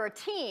problems, they're a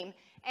team,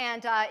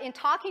 and in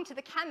talking to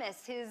the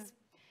chemists,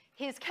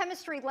 his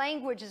chemistry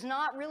language is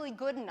not really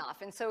good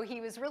enough, and so he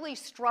was really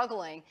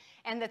struggling,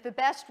 and that the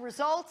best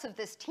results of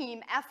this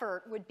team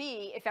effort would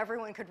be if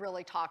everyone could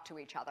really talk to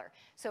each other.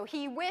 So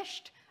he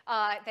wished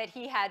that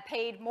he had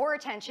paid more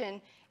attention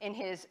in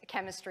his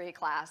chemistry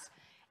class.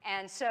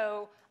 And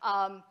so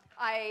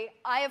I,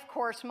 of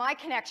course, my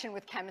connection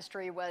with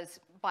chemistry was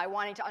by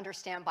wanting to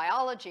understand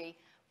biology,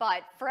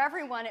 but for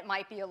everyone it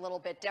might be a little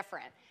bit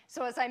different.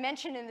 So as I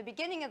mentioned in the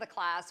beginning of the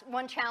class,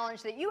 one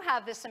challenge that you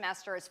have this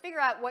semester is figure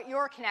out what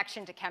your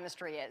connection to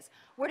chemistry is.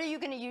 What are you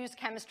going to use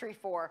chemistry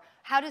for?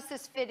 How does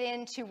this fit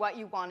into what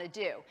you want to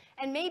do?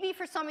 And maybe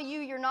for some of you,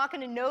 you're not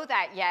going to know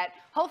that yet.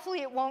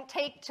 Hopefully it won't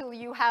take till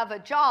you have a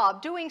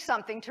job doing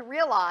something to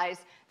realize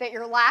that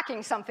you're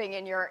lacking something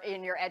in your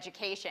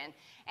education.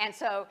 And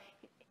so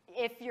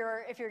if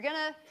you're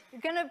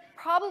gonna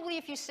probably,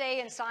 if you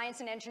stay in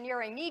science and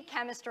engineering, need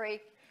chemistry,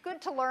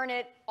 good to learn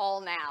it all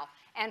now.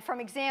 And from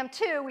exam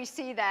 2, we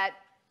see that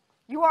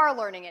you are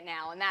learning it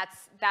now, and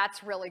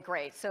that's really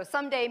great. So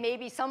someday,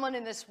 maybe someone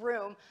in this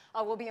room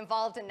will be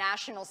involved in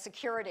national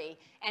security,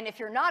 and if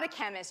you're not a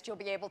chemist, you'll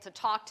be able to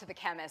talk to the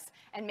chemists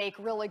and make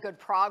really good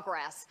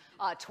progress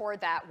toward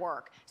that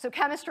work. So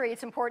chemistry,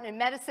 it's important in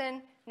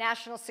medicine,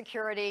 national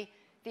security,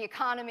 the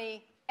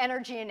economy,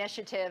 energy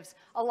initiatives,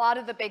 a lot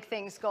of the big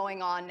things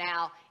going on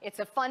now. It's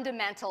a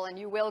fundamental, and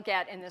you will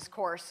get in this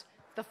course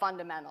the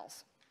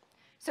fundamentals.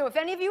 So if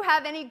any of you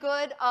have any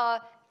good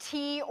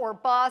T or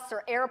bus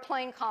or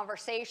airplane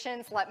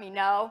conversations, let me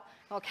know.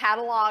 We'll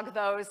catalog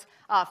those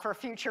for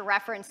future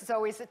reference. It's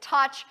always a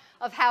touch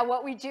of how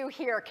what we do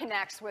here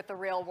connects with the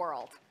real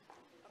world.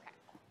 Okay.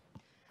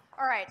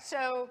 All right,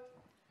 so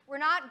we're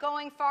not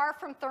going far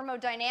from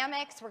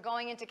thermodynamics. We're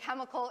going into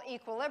chemical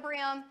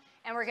equilibrium,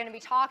 and we're going to be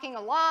talking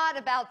a lot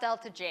about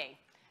delta G.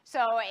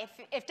 So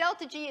if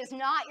delta G is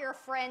not your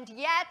friend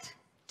yet,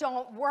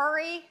 don't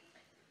worry.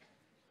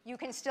 You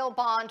can still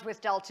bond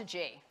with delta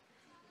G.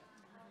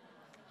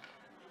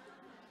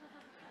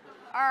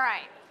 All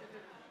right.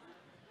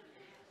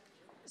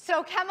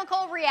 So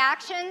chemical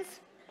reactions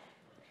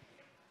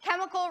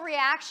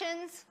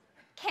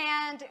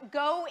can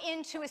go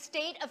into a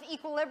state of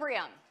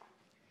equilibrium.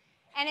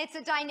 And it's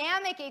a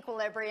dynamic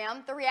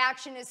equilibrium. The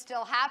reaction is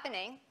still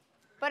happening.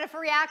 But if a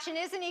reaction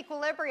is in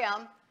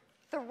equilibrium,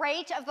 the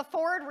rate of the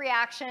forward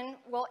reaction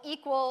will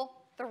equal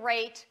the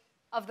rate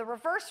of the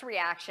reverse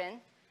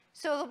reaction.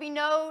 So there'll be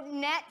no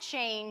net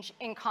change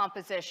in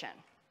composition.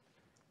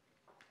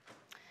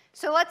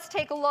 So let's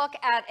take a look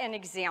at an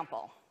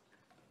example.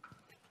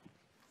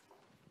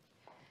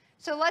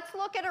 So let's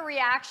look at a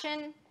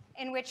reaction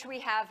in which we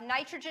have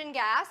nitrogen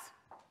gas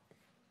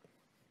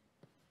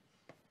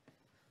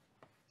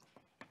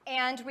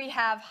and we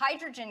have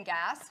hydrogen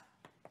gas.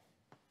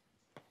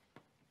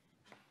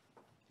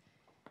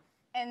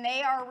 And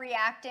they are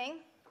reacting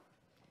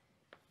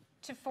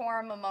to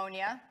form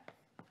ammonia.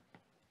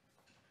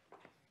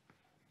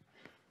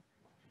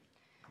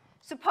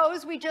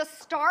 Suppose we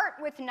just start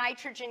with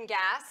nitrogen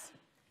gas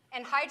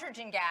and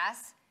hydrogen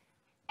gas,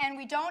 and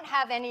we don't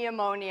have any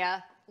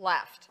ammonia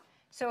left.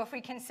 So if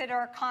we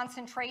consider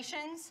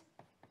concentrations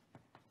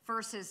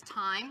versus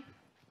time,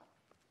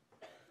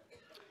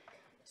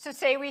 so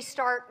say we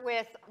start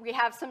with, we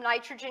have some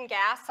nitrogen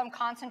gas, some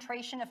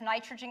concentration of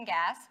nitrogen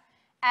gas.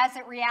 As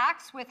it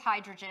reacts with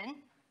hydrogen,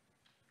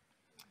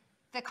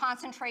 the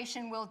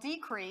concentration will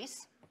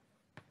decrease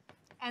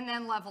and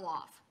then level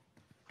off.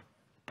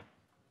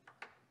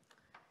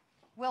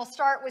 We'll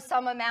start with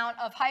some amount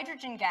of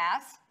hydrogen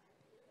gas,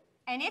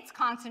 and its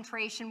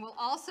concentration will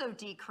also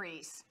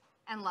decrease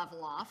and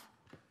level off.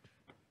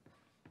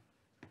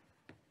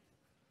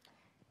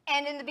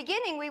 And in the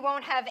beginning, we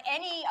won't have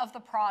any of the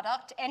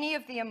product, any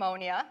of the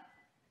ammonia,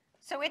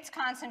 so its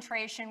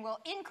concentration will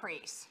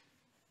increase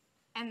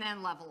and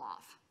then level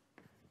off.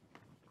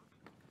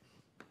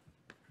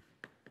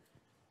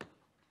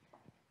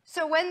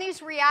 So when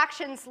these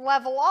reactions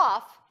level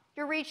off,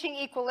 you're reaching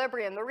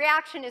equilibrium. The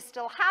reaction is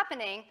still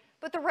happening,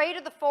 but the rate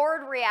of the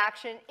forward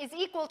reaction is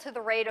equal to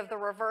the rate of the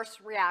reverse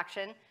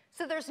reaction,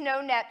 so there's no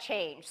net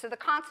change. So the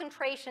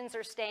concentrations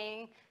are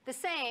staying the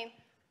same,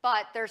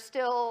 but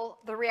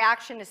the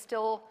reaction is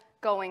still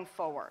going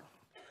forward.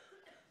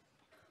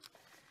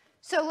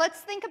 So let's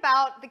think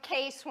about the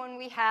case when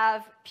we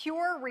have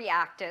pure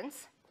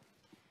reactants,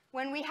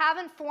 when we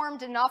haven't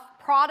formed enough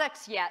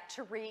products yet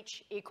to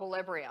reach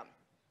equilibrium.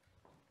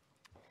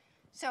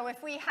 So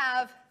if we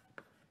have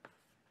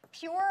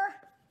pure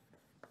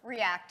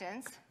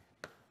reactants,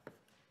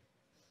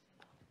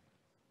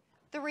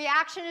 the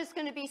reaction is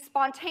going to be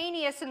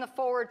spontaneous in the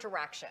forward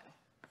direction.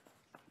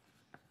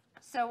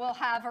 So we'll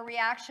have a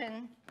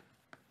reaction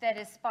that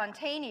is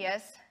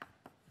spontaneous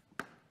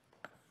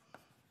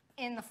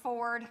in the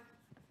forward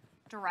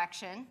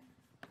direction.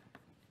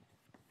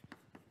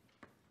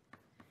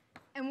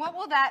 And what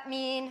will that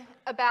mean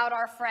about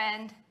our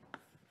friend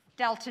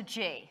delta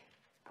G?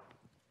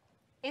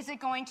 Is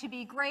it going to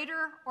be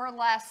greater or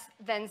less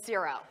than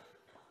 0?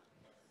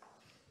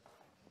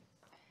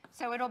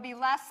 So it'll be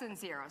less than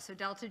 0. So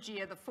delta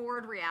G of the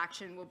forward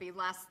reaction will be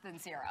less than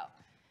 0.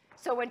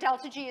 So when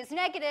delta G is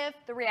negative,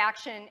 the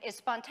reaction is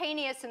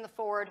spontaneous in the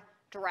forward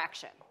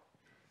direction.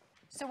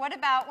 So what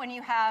about when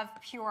you have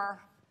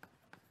pure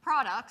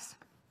products?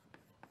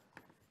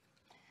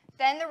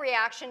 Then the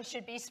reaction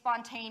should be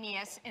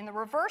spontaneous in the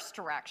reverse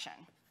direction.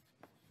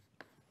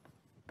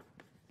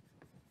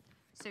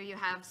 So you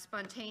have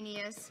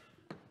spontaneous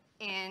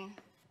in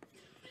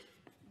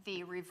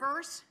the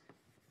reverse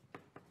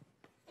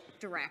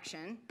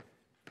direction.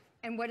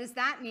 And what does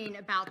that mean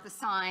about the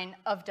sign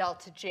of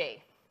delta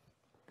G?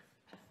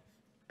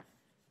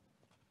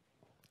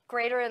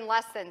 Greater and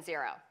less than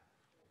 0?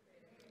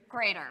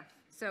 Greater.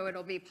 So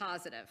it'll be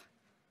positive.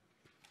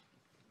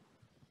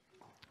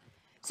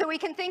 So we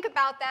can think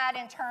about that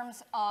in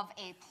terms of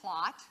a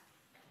plot.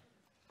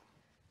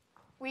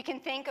 We can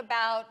think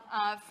about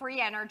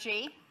free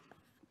energy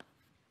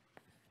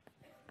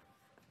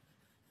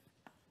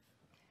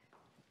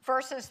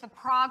versus the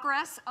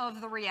progress of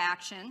the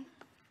reaction.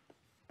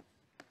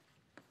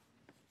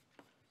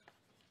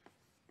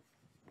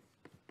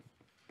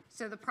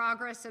 So the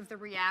progress of the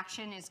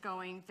reaction is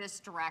going this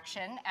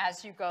direction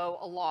as you go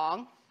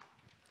along.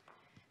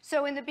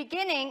 So in the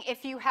beginning,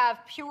 if you have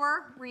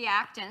pure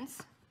reactants,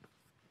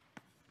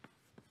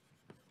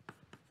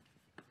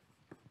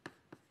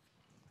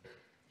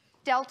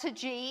 delta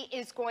G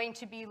is going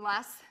to be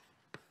less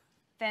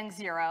than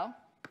 0.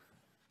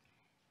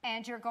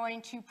 And you're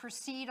going to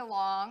proceed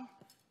along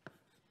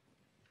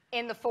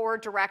in the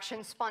forward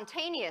direction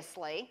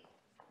spontaneously.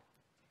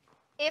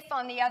 If,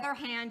 on the other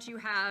hand, you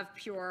have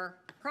pure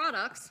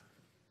products,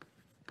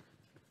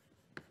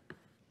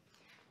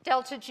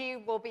 delta G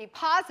will be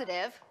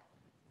positive,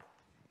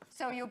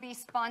 so you'll be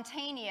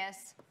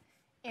spontaneous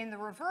in the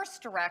reverse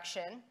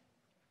direction,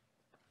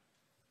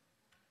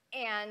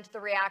 and the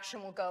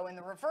reaction will go in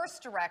the reverse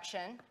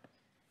direction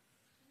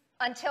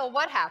until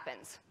what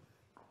happens?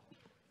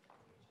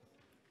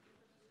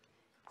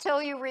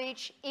 Till you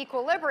reach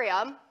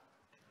equilibrium.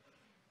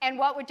 And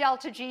what would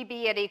delta G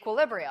be at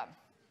equilibrium?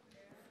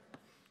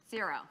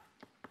 0.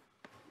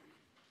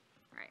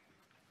 Right.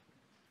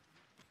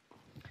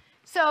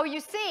 So you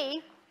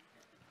see,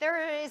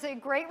 there is a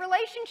great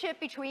relationship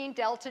between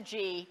delta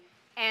G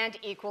and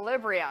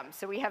equilibrium.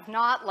 So we have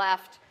not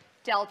left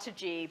delta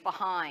G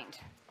behind.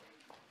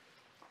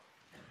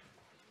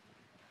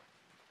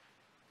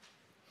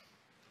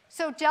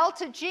 So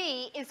delta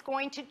G is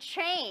going to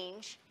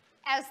change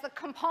as the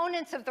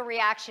components of the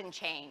reaction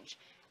change.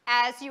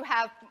 As you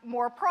have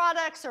more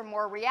products or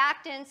more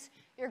reactants,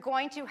 you're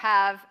going to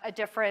have a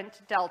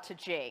different delta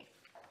G.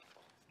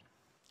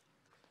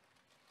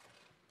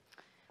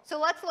 So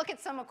let's look at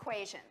some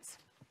equations.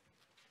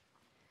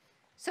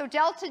 So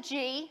delta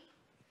G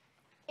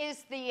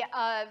is the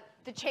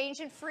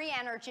change in free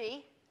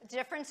energy,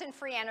 difference in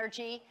free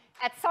energy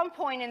at some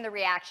point in the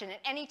reaction, at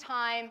any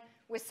time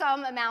with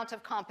some amount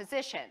of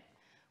composition.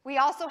 We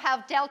also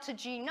have delta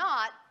G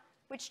naught,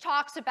 which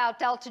talks about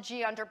delta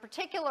G under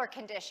particular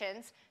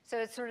conditions. So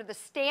it's sort of the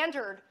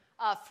standard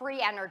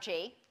free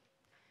energy.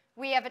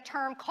 We have a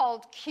term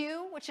called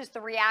Q, which is the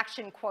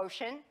reaction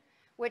quotient,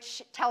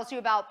 which tells you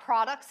about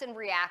products and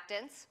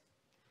reactants.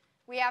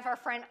 We have our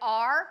friend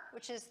R,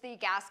 which is the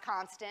gas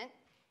constant.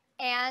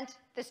 And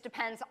this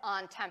depends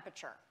on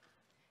temperature.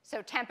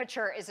 So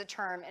temperature is a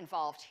term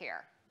involved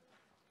here.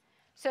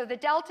 So the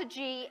delta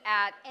G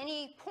at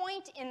any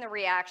point in the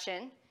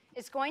reaction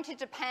is going to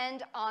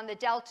depend on the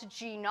delta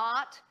G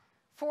naught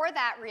for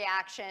that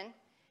reaction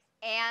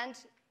and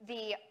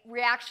the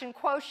reaction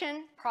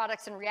quotient,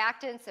 products and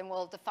reactants, and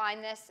we'll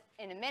define this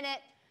in a minute,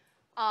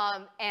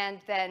 and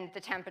then the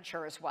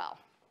temperature as well.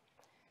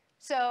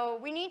 So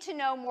we need to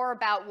know more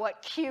about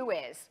what Q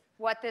is,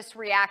 what this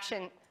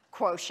reaction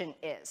quotient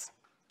is.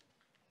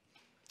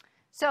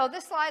 So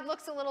this slide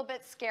looks a little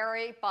bit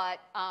scary, but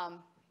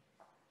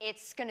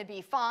it's going to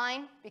be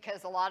fine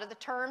because a lot of the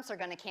terms are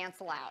going to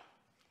cancel out.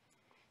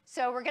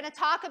 So we're going to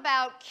talk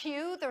about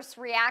Q, this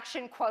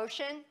reaction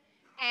quotient,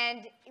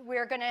 and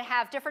we're going to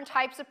have different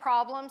types of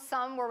problems,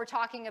 some where we're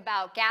talking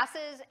about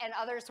gases and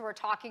others where we're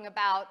talking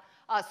about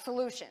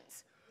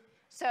solutions.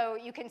 So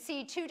you can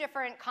see two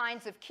different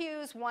kinds of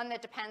Qs, one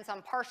that depends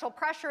on partial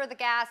pressure of the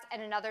gas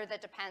and another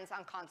that depends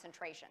on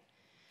concentration.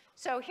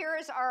 So here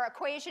is our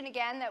equation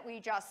again that we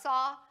just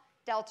saw.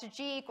 delta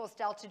G equals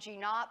delta G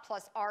naught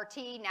plus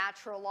RT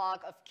natural log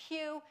of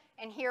Q.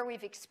 And here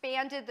we've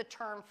expanded the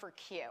term for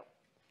Q.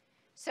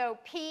 So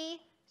P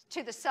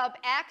to the sub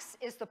X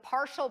is the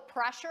partial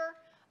pressure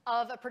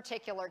of a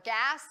particular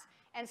gas.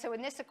 And so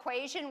in this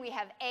equation, we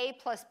have A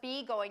plus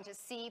B going to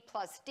C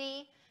plus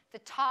D. The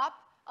top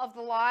of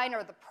the line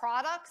are the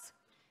products.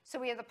 So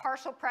we have the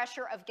partial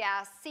pressure of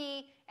gas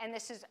C, and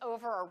this is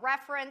over a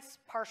reference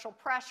partial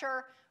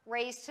pressure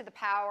raised to the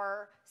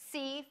power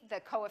C, the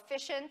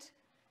coefficient.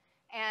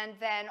 And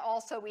then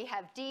also we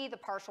have D, the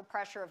partial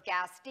pressure of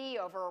gas D,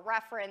 over a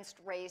reference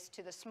raised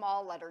to the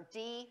small letter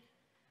d.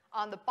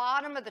 On the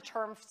bottom of the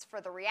terms for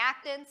the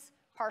reactants,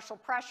 partial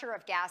pressure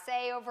of gas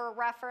A over a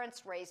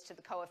reference raised to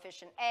the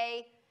coefficient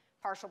A,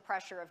 partial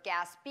pressure of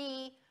gas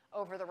B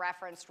over the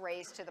reference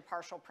raised to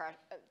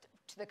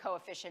the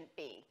coefficient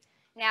B.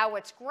 Now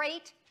what's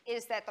great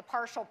is that the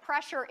partial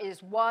pressure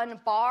is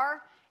 1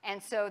 bar,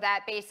 and so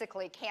that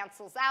basically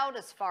cancels out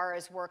as far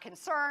as we're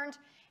concerned.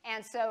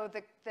 And so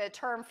the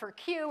term for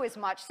Q is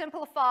much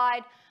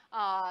simplified.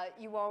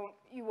 You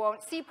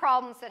won't see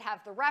problems that have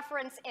the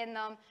reference in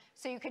them.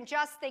 So you can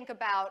just think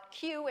about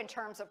Q in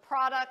terms of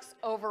products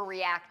over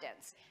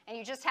reactants. And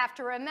you just have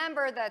to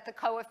remember that the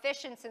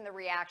coefficients in the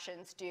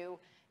reactions do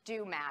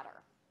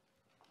matter.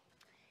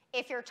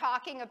 If you're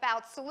talking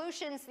about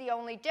solutions, the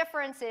only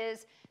difference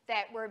is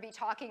that we'll be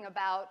talking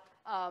about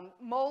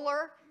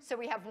molar. So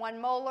we have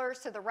 1 molar,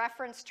 so the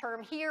reference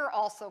term here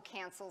also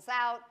cancels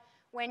out.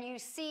 When you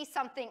see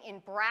something in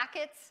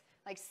brackets,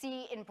 like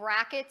C in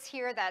brackets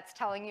here, that's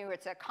telling you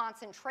it's a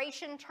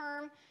concentration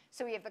term.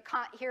 So we have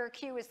here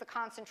Q is the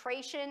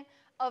concentration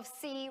of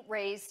C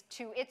raised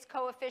to its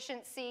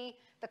coefficient C,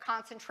 the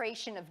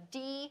concentration of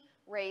D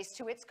raised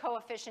to its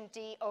coefficient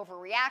D over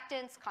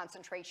reactants,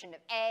 concentration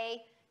of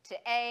A to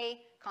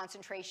A,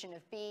 concentration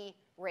of B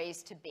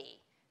raised to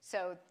B.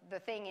 So the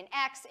thing in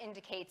X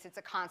indicates it's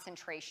a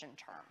concentration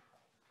term.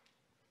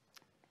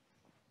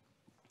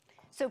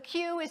 So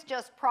Q is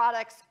just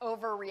products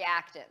over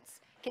reactants,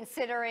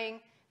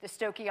 considering the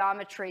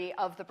stoichiometry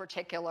of the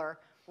particular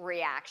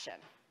reaction.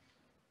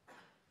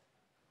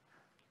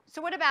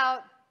 So what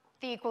about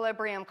the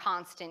equilibrium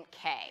constant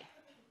K?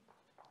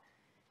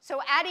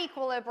 So at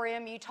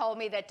equilibrium, you told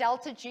me that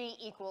delta G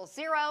equals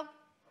 0.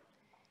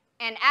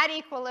 And at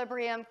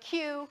equilibrium,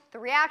 Q, the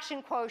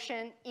reaction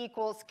quotient,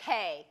 equals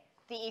K,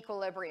 the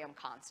equilibrium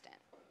constant.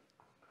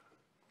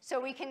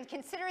 So we can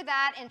consider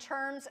that in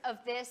terms of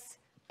this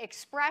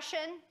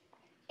expression.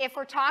 If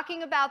we're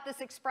talking about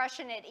this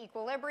expression at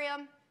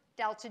equilibrium,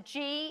 delta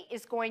G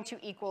is going to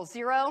equal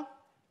 0.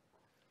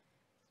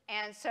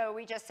 And so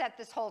we just set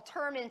this whole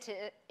term into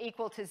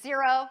equal to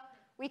 0.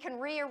 We can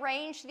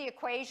rearrange the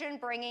equation,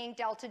 bringing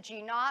delta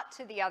G naught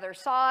to the other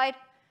side.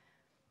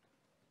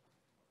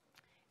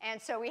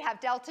 And so we have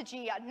delta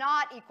G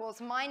naught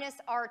equals minus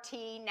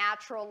RT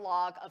natural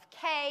log of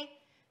K,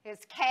 because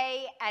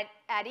K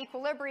at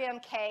equilibrium,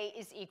 K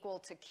is equal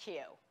to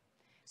Q.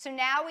 So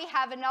now we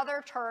have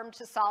another term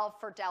to solve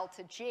for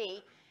delta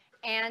G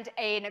and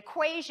an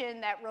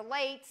equation that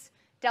relates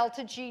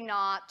delta G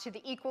naught to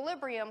the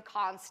equilibrium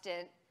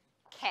constant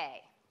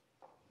K.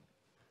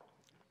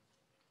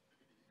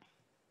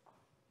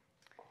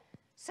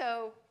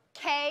 So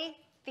K,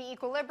 the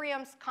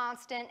equilibrium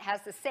constant,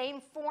 has the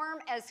same form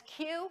as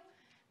Q,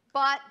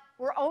 but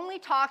we're only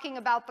talking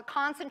about the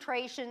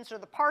concentrations or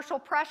the partial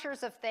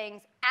pressures of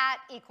things at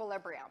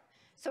equilibrium.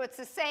 So it's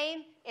the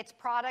same, it's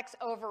products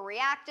over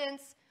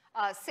reactants,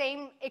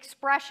 same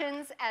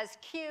expressions as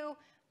Q,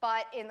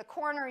 but in the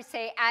corner we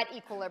say at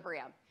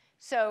equilibrium.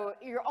 So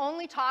you're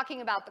only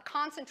talking about the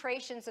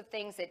concentrations of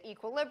things at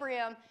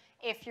equilibrium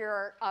if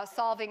you're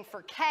solving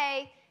for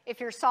K. If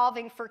you're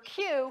solving for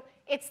Q,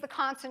 it's the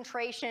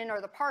concentration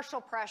or the partial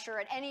pressure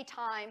at any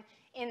time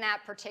in that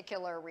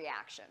particular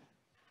reaction.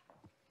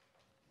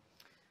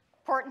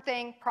 Important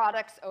thing,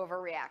 products over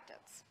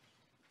reactants.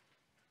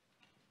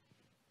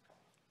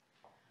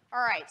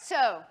 All right,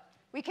 so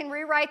we can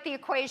rewrite the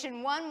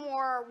equation one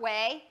more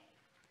way.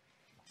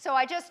 So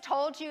I just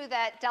told you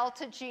that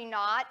delta G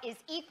naught is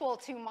equal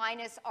to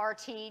minus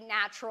RT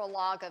natural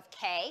log of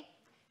K.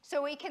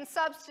 So we can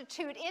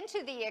substitute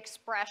into the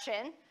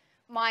expression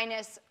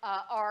minus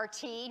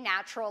RT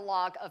natural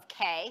log of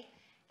K.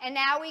 And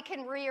now we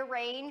can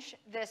rearrange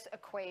this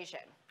equation.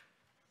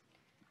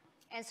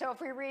 And so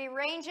if we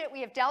rearrange it,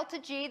 we have delta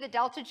G, the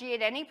delta G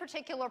at any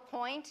particular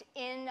point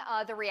in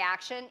the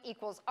reaction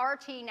equals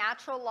RT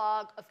natural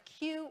log of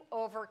Q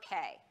over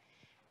K.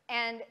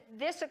 And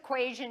this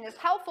equation is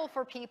helpful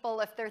for people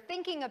if they're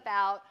thinking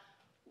about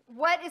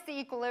what is the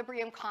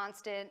equilibrium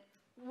constant,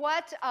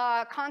 what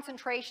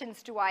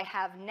concentrations do I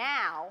have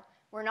now?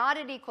 We're not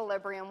at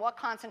equilibrium. What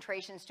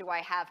concentrations do I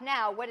have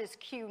now? What is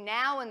Q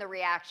now in the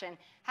reaction?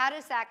 How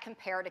does that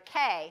compare to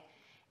K?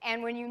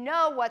 And when you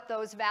know what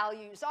those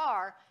values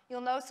are,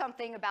 you'll know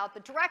something about the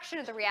direction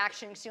of the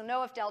reaction, because you'll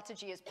know if delta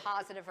G is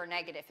positive or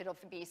negative. It'll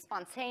be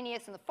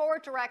spontaneous in the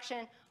forward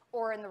direction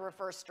or in the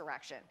reverse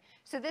direction.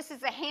 So this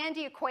is a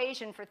handy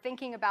equation for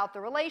thinking about the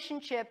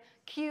relationship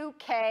Q,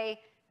 K,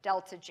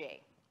 delta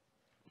G.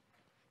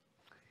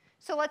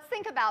 So let's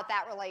think about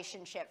that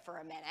relationship for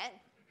a minute.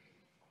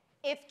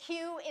 If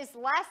Q is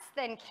less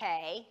than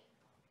K,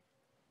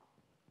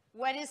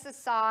 what is the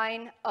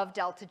sign of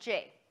delta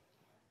G?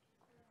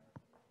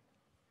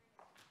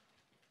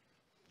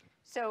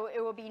 So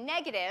it will be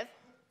negative,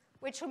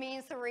 which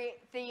means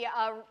the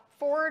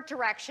forward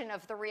direction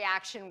of the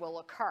reaction will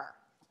occur.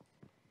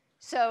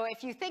 So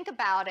if you think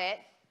about it,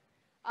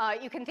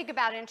 you can think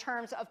about it in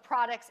terms of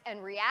products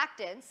and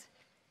reactants.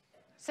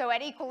 So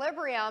at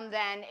equilibrium,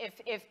 then,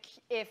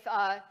 if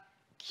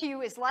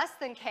Q is less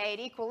than K, at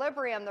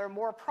equilibrium, there are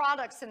more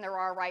products than there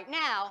are right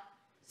now,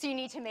 so you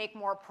need to make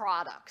more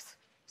products.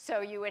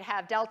 So you would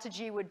have delta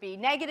G would be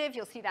negative.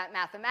 You'll see that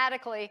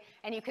mathematically.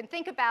 And you can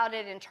think about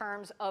it in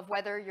terms of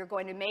whether you're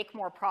going to make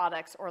more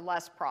products or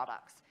less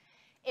products.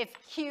 If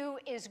Q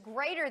is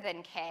greater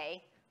than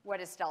K, what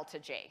is delta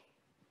G?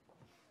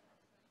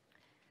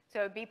 So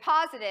it would be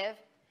positive,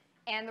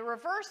 and the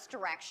reverse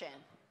direction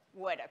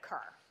would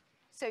occur.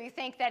 So you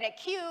think that at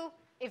Q,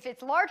 if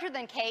it's larger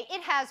than K,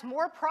 it has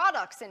more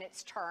products in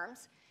its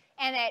terms.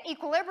 And at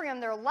equilibrium,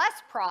 there are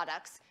less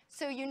products.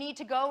 So you need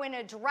to go in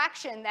a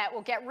direction that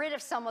will get rid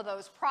of some of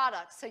those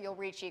products so you'll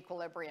reach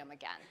equilibrium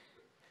again.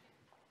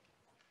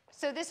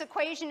 So this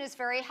equation is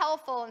very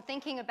helpful in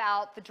thinking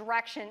about the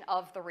direction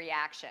of the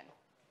reaction.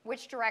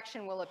 Which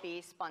direction will it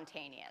be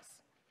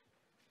spontaneous?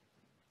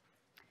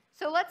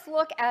 So let's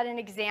look at an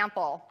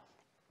example.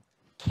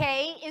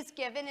 K is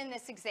given in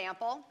this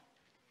example.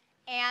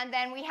 And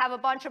then we have a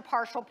bunch of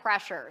partial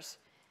pressures.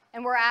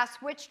 And we're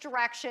asked which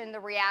direction the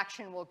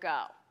reaction will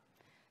go.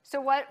 So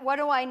what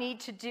do I need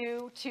to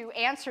do to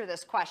answer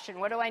this question?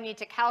 What do I need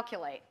to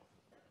calculate?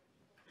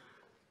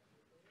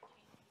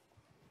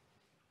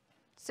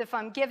 So if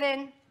I'm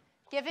given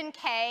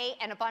K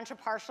and a bunch of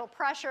partial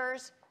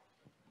pressures,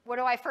 what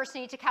do I first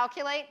need to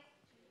calculate?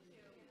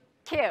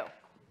 Q.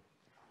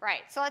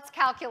 Right, so let's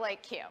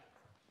calculate Q.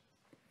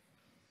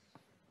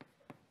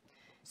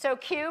 So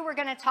Q, we're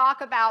going to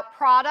talk about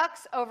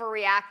products over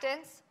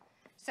reactants.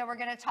 So we're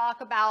going to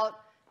talk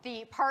about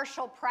the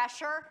partial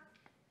pressure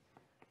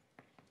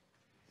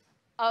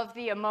of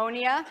the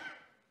ammonia,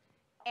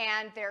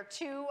 and there are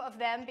two of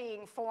them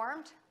being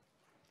formed.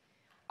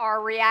 Our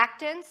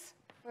reactants,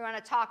 we want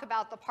to talk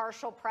about the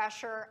partial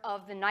pressure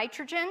of the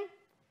nitrogen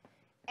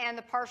and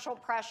the partial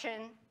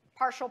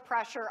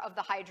pressure of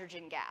the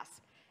hydrogen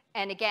gas.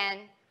 And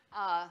again,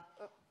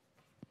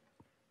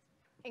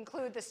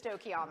 include the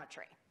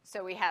stoichiometry.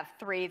 So we have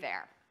 3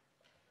 there.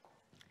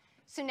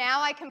 So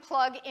now I can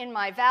plug in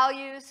my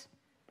values.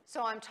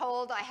 So I'm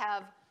told I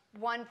have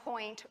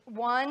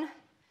 1.1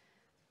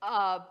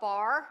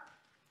 bar.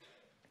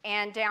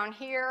 And down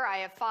here, I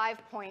have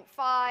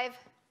 5.5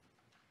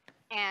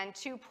 and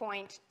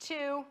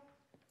 2.2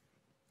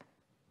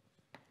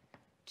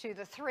 to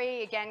the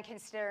 3, again,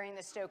 considering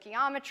the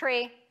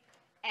stoichiometry.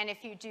 And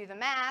if you do the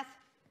math,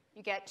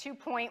 you get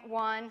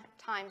 2.1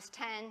 times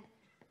 10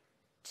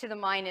 to the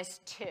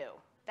minus 2.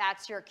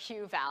 That's your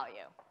Q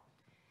value.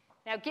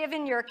 Now,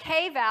 given your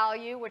K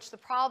value, which the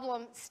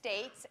problem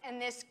states, and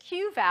this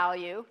Q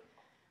value,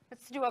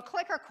 let's do a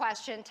clicker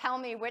question. Tell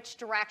me which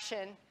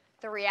direction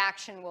the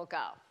reaction will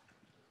go.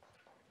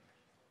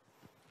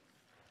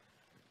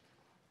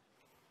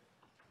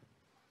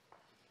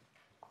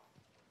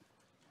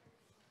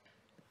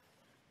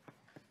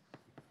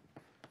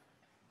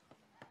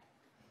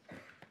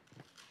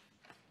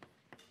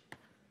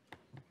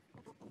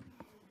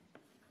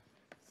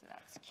 So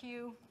that's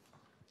Q,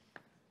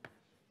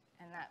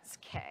 and that's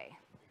K.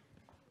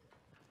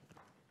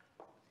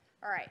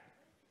 All right,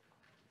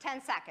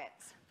 10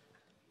 seconds.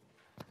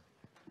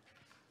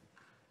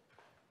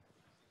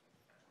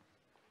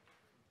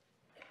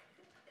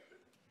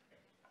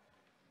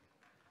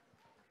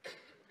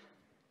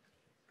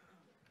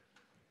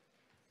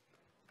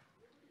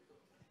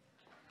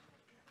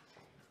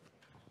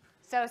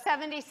 So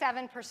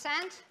 77%,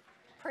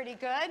 pretty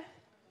good.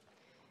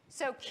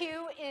 So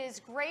Q is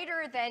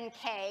greater than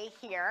K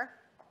here.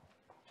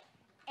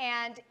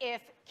 And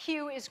if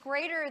Q is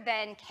greater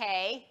than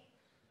K,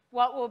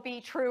 what will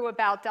be true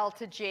about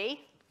delta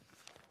G?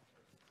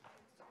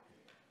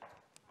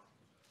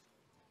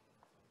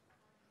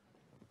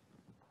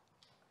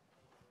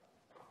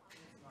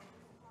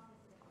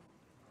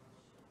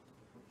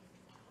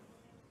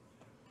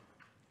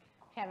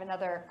 I have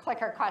another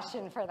clicker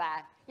question for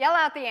that. Yell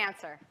out the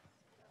answer.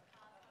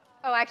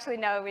 Oh, actually,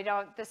 no, we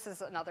don't. This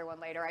is another one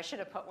later. I should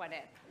have put one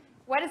in.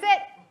 What is it?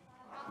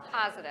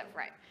 Positive,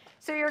 right.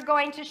 So you're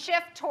going to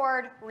shift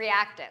toward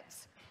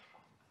reactants.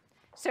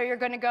 So you're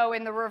going to go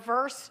in the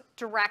reverse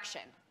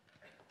direction.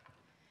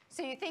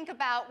 So you think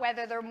about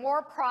whether there are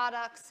more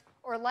products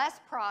or less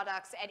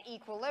products at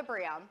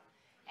equilibrium.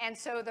 And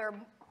so there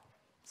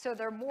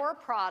are more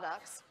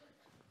products.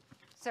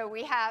 So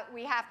we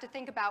have to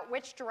think about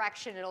which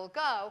direction it'll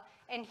go.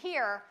 And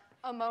here,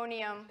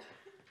 ammonium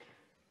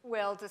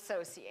will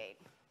dissociate.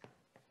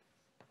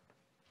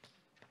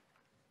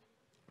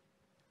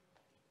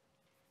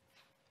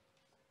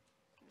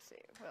 Let's see,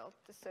 will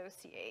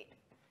dissociate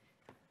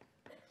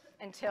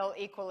until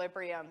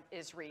equilibrium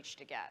is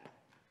reached again.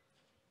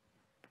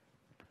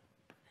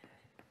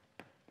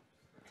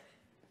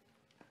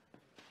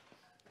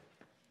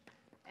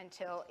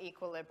 until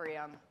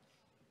equilibrium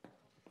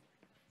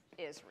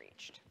is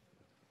reached.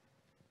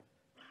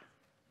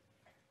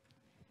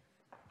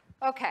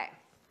 Okay.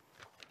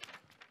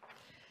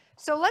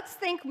 So let's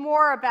think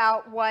more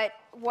about what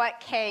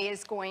K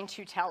is going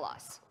to tell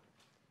us.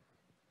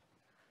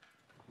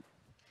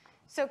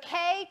 So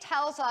K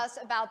tells us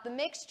about the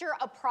mixture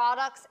of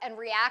products and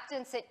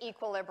reactants at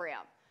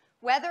equilibrium,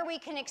 whether we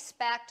can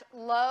expect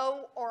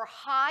low or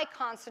high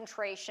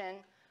concentration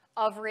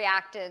of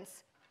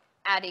reactants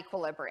at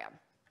equilibrium.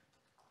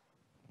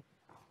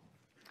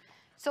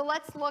 So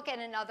let's look at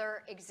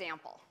another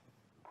example.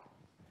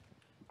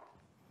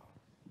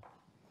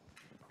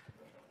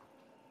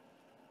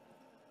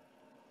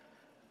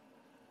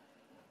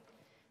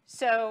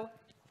 So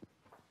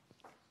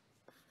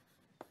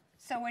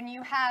when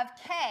you have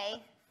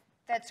K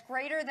that's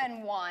greater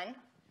than 1,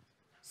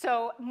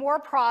 so more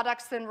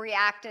products than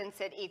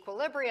reactants at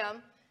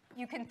equilibrium,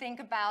 you can think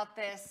about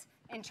this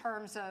in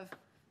terms of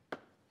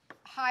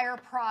higher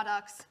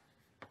products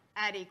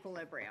at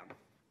equilibrium.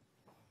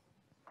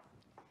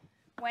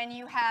 When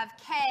you have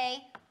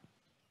K,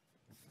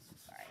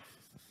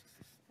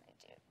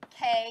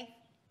 K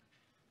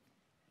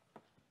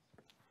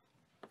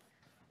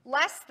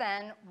less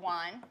than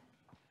 1,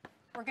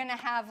 we're going to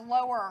have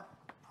lower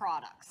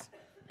products.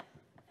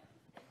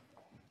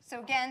 So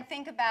again,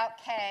 think about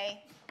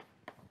K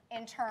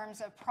in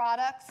terms of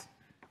products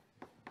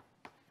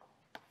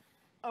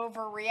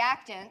over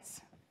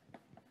reactants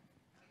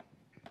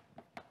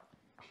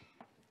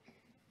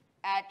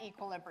at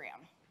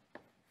equilibrium.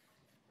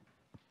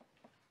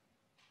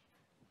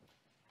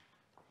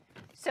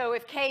 So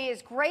if K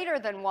is greater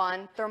than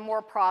 1, there are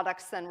more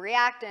products than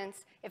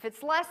reactants. If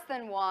it's less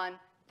than 1,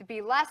 there'd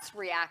be less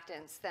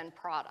reactants than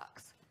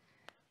products.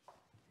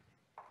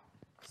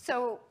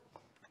 So,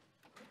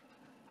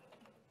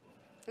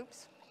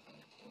 oops.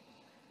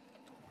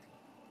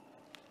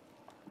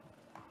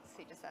 Let's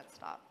see, does that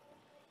stop?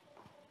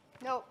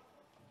 Nope.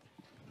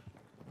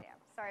 Yeah,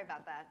 sorry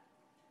about that.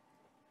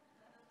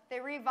 They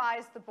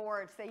revised the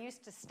boards. They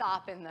used to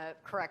stop in the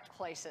correct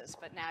places,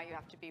 but now you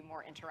have to be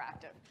more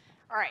interactive.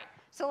 All right,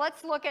 so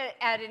let's look at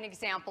an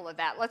example of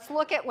that. Let's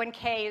look at when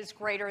K is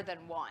greater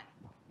than 1.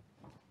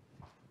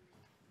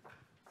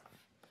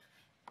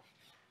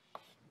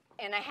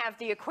 And I have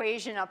the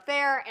equation up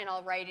there, and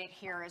I'll write it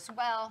here as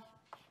well.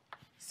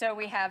 So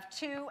we have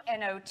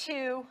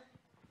 2NO2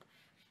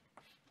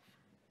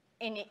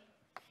 in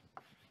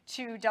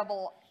 2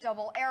 double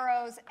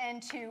arrows,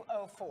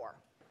 N2O4.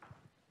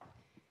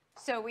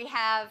 So we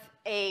have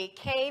a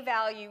K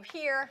value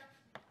here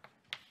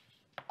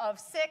of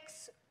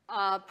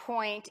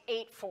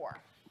 6.84.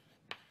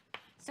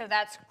 So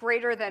that's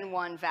greater than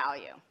 1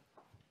 value.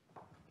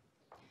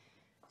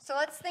 So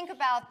let's think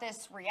about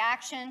this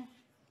reaction.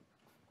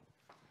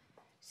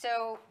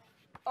 So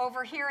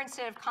over here,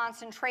 instead of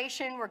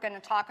concentration, we're going to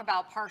talk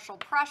about partial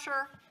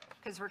pressure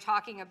because we're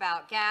talking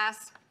about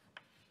gas.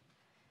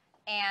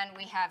 And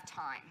we have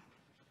time.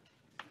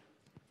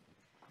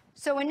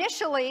 So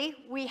initially,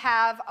 we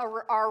have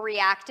our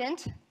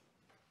reactant.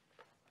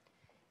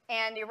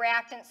 And the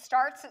reactant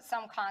starts at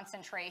some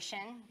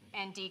concentration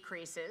and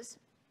decreases.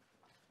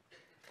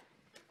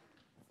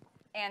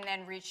 And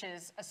then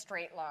reaches a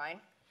straight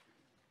line.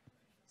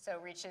 So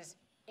reaches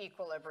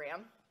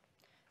equilibrium.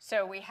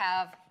 So we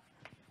have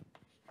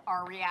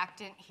our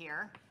reactant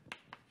here.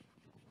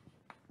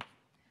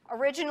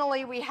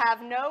 Originally, we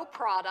have no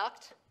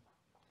product.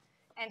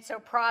 And so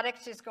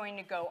product is going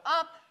to go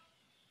up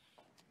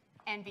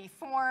and be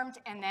formed,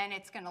 and then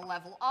it's going to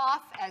level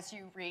off as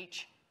you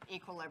reach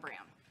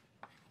equilibrium.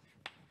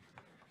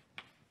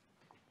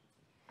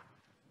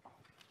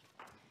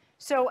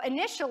 So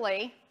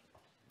initially,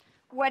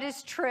 what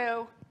is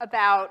true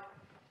about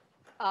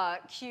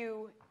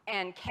Q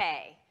and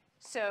K?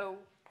 So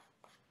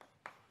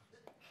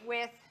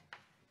with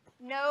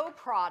no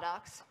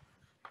products,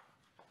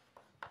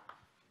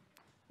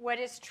 what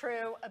is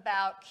true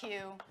about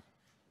Q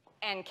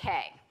and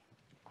K?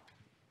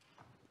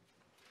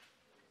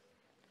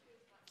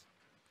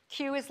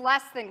 Q is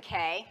less than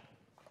K.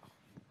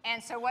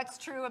 And so what's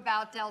true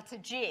about delta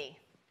G?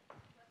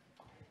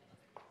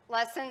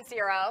 Less than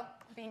 0,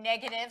 be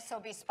negative, so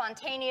be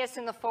spontaneous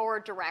in the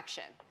forward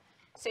direction.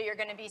 So you're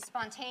going to be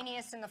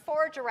spontaneous in the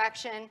forward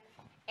direction,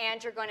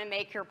 and you're going to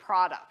make your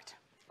product.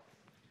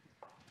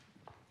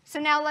 So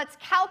now let's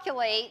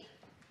calculate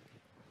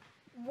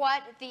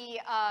what the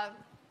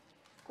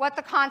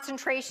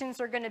concentrations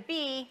are going to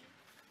be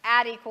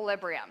at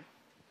equilibrium.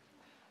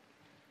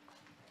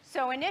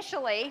 So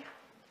initially,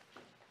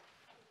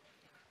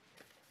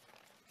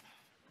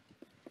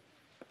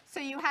 so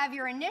you have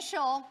your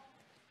initial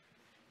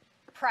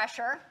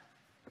pressure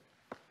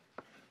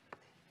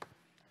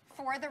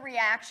for the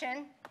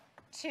reaction,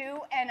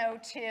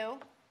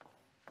 2NO2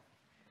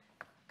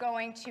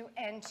 going to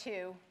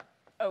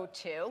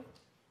N2O2.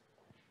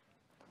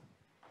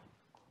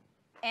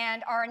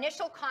 And our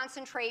initial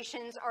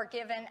concentrations are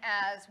given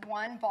as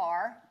 1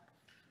 bar.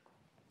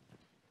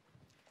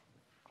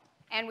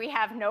 And we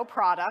have no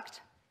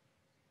product.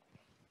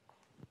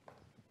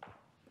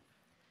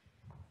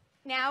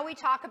 Now we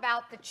talk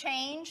about the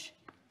change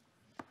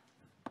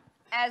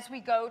as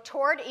we go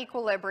toward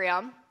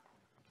equilibrium.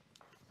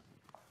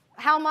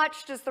 How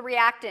much does the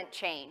reactant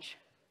change?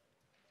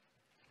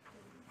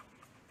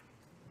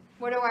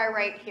 What do I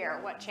write here?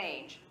 What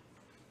change?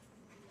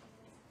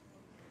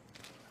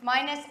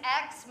 Minus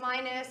x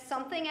minus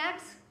something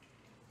x?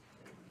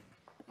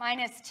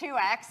 Minus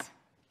 2x.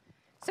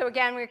 So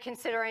again, we're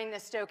considering the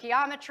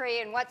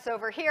stoichiometry, and what's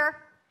over here?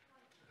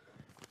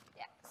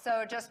 Yeah,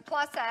 so just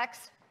plus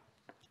x.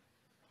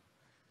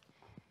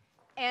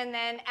 And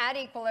then at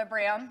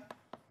equilibrium,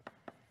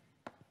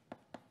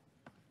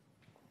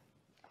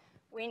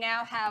 we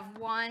now have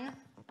 1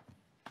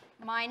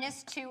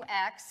 minus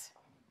 2x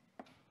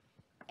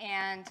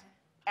and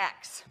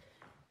x.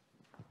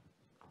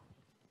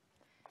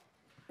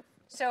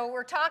 So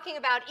we're talking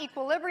about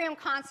equilibrium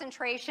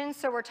concentration,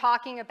 so we're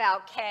talking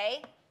about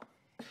K.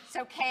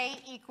 So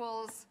K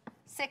equals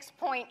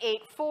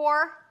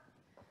 6.84,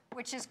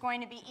 which is going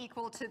to be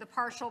equal to the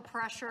partial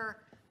pressure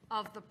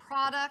of the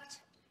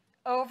product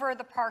over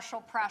the partial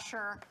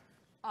pressure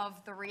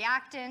of the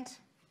reactant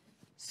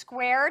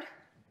squared.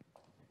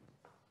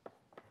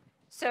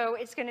 So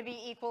it's going to be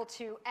equal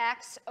to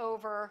x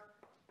over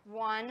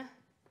 1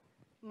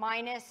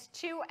 minus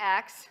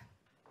 2x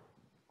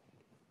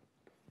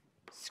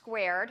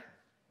squared.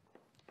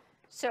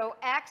 So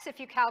x, if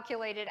you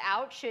calculate it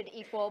out, should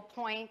equal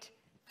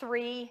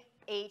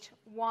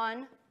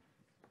 0.381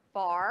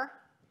 bar.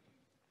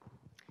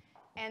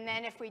 And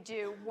then if we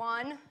do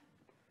 1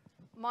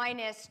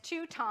 minus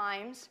 2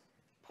 times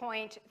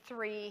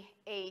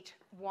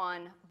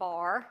 0.381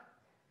 bar,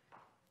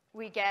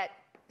 we get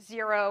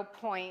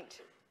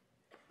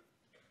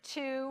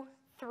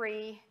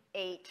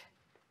 0.238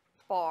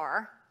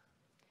 bar.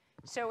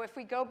 So if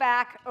we go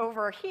back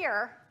over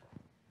here,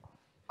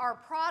 our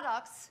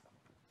products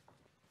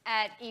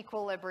at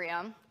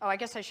equilibrium, oh, I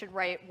guess I should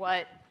write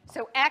what,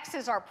 so x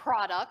is our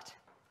product,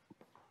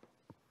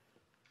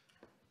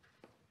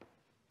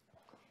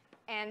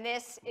 and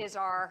this is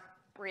our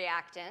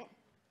reactant.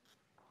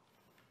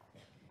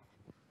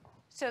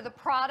 So the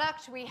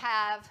product, we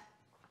have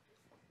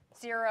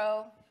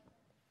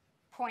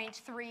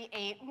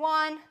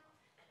 0.381,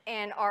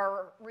 and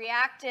our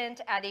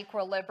reactant at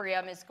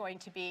equilibrium is going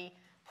to be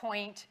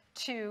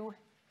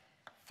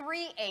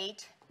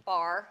 0.238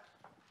 bar.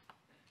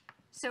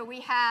 So we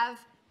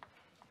have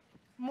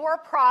more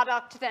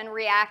product than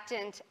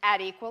reactant at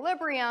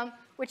equilibrium,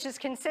 which is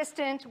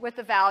consistent with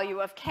the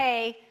value of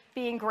K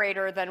being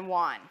greater than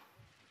 1.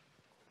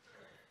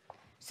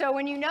 So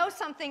when you know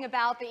something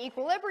about the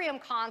equilibrium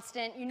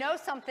constant, you know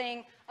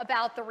something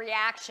about the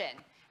reaction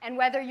and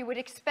whether you would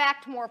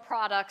expect more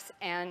products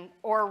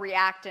or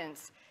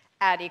reactants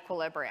at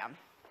equilibrium.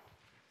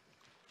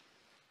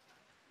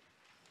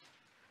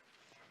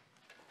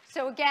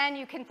 So again,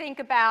 you can think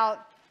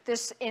about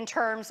this in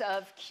terms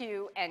of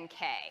Q and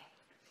K.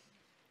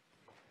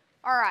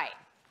 All right,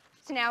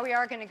 so now we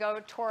are going to go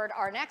toward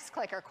our next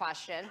clicker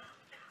question.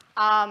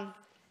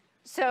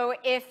 So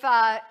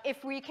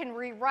if we can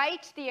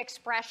rewrite the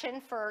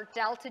expression for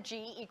delta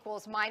G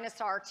equals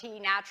minus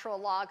RT natural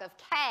log of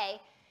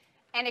K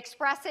and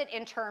express it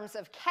in terms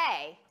of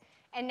K,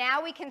 and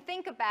now we can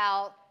think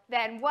about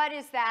then what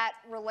is that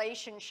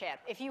relationship?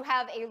 If you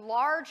have a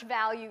large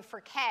value for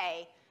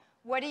K,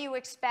 what do you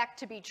expect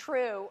to be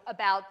true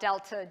about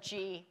delta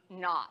G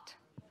naught?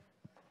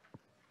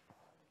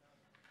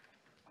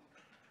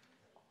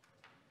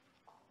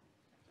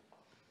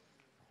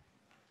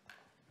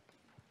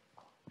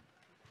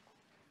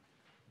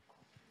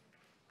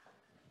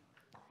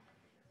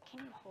 Can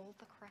you hold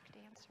the correct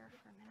answer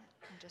for a minute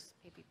and just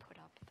maybe put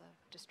up the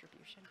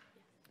distribution?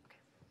 Okay.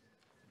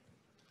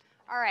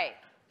 All right.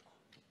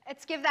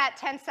 Let's give that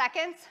 10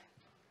 seconds.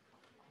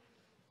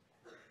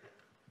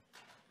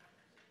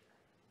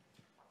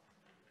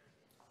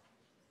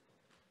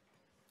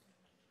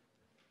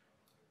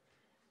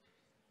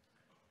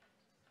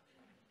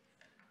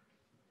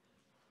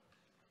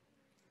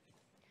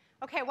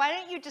 Okay, why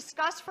don't you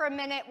discuss for a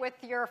minute with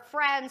your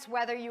friends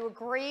whether you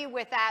agree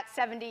with that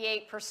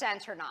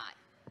 78% or not?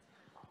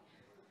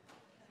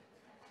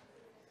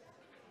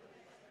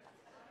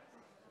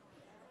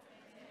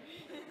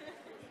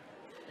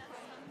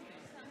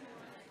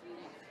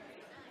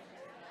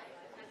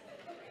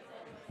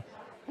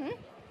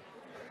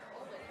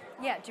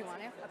 Yeah, do you want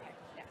to? Okay.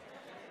 Yeah.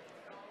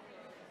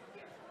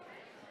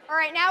 All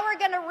right, now we're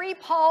going to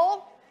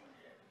re-poll.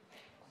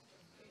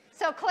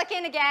 So click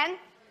in again.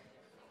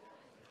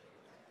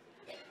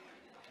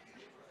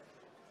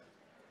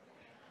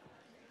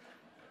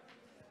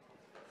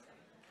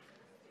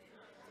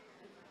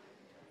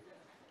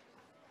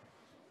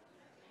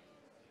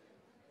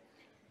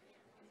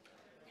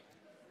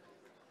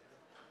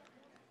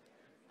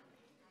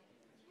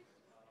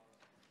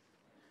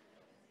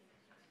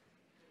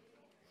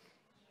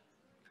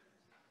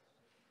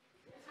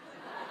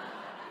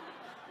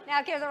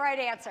 Now give the right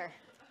answer.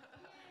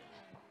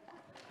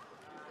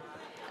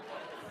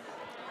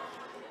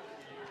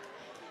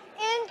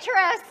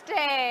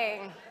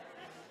 Interesting.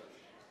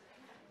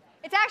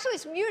 it actually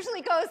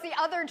usually goes the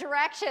other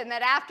direction,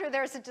 that after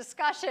there's a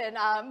discussion,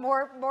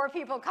 more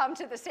people come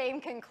to the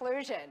same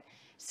conclusion.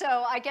 So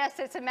I guess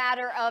it's a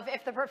matter of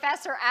if the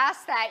professor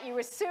asks that, you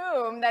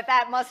assume that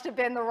that must have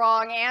been the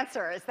wrong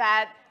answer.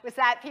 Was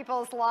that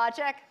people's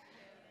logic?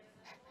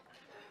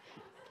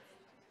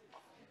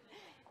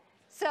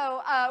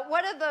 So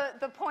one of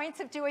the points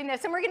of doing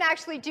this, and we're going to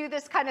actually do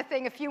this kind of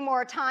thing a few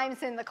more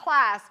times in the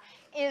class,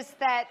 is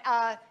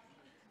that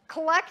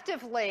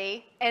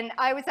collectively, and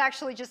I was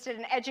actually just at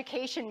an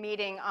education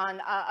meeting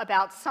on,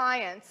 about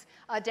science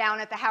down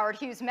at the Howard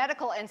Hughes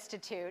Medical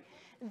Institute,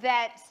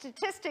 that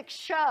statistics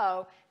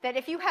show that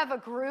if you have a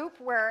group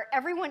where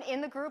everyone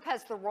in the group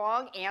has the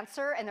wrong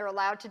answer and they're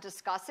allowed to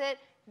discuss it,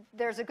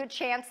 there's a good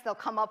chance they'll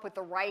come up with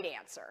the right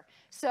answer.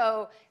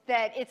 So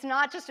that it's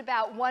not just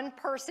about one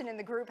person in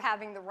the group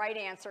having the right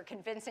answer,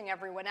 convincing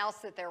everyone else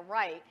that they're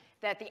right,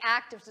 that the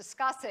act of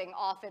discussing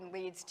often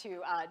leads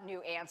to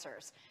new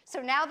answers.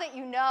 So now that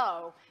you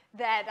know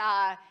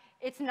that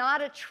it's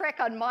not a trick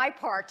on my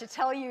part to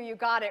tell you you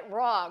got it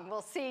wrong,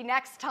 we'll see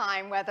next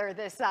time whether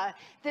this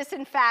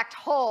in fact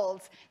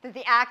holds, that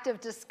the act of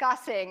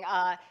discussing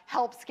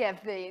helps give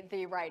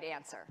the right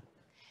answer.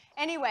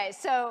 Anyway,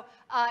 so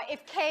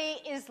if k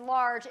is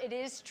large, it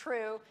is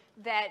true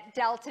that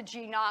delta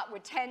G naught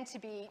would tend to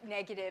be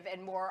negative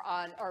and more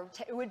on, or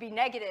it would be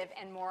negative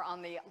and more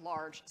on the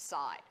large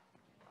side.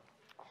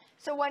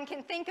 So one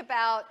can think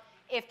about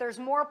if there's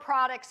more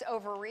products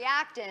over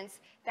reactants,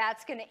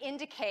 that's going to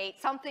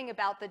indicate something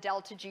about the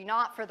delta G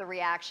naught for the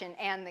reaction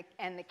and the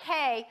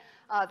K.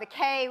 The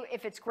K,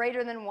 if it's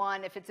greater than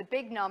 1, if it's a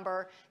big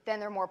number, then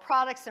there are more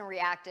products than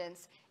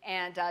reactants,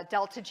 and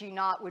delta G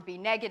naught would be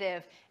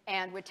negative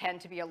and would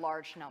tend to be a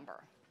large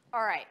number.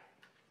 All right.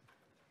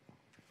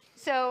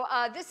 So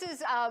this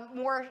is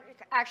more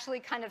actually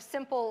kind of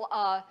simple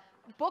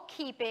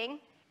bookkeeping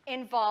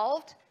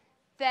involved,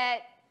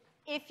 that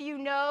if you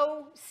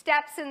know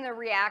steps in the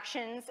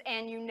reactions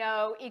and you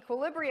know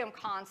equilibrium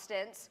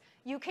constants,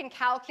 you can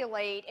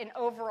calculate an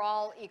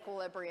overall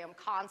equilibrium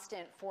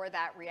constant for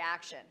that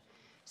reaction.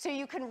 So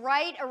you can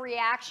write a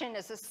reaction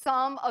as a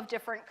sum of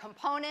different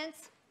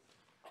components.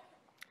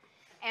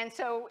 And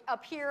so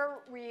up here,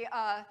 we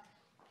are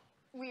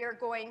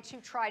going to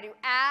try to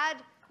add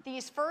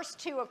these first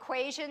two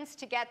equations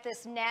to get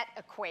this net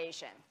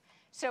equation.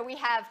 So we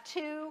have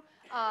 2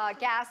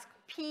 gas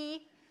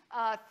P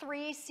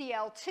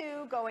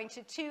 3Cl2 going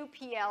to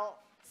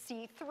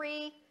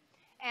 2PlC3,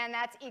 and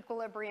that's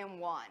equilibrium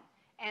 1.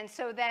 And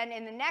so then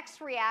in the next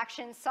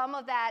reaction, some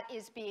of that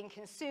is being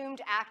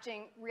consumed,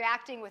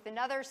 reacting with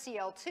another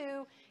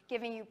Cl2,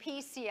 giving you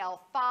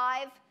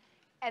PCl5.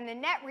 And the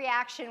net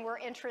reaction we're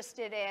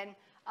interested in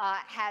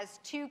has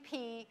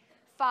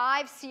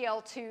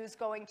 2P5Cl2s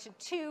going to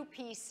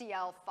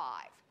 2PCl5.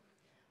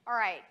 All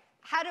right.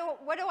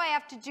 What do I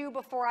have to do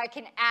before I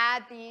can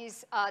add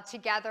these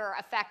together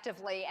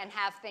effectively and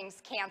have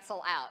things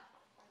cancel out?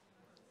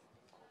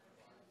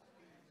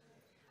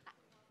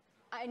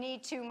 I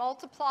need to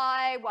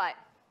multiply what?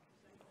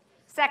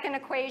 Second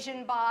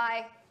equation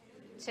by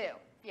 2.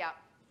 Yeah.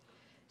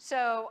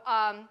 So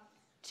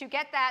to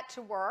get that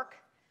to work,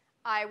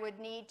 I would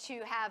need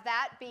to have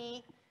that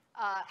be,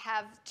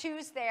 have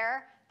 2's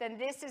there. Then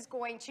this is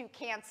going to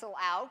cancel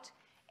out.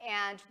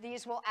 And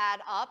these will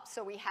add up.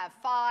 So we have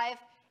 5.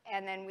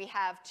 And then we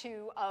have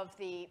 2 of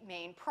the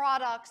main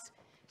products.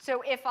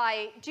 So if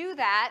I do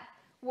that,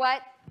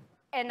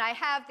 and I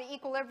have the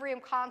equilibrium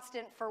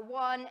constant for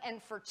 1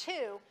 and for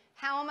 2,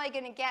 how am I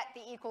going to get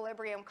the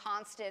equilibrium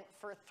constant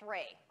for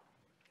 3?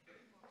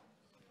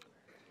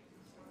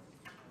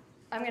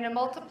 I'm going to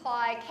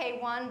multiply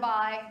K1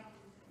 by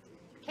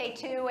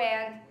K2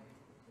 and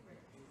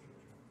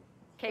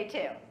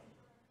K2.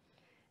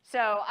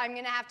 So I'm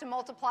going to have to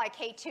multiply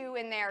K2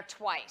 in there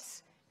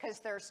twice, because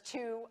there's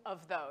 2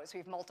 of those.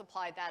 We've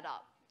multiplied that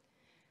up.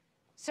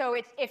 So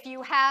if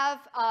you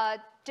have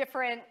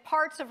different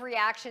parts of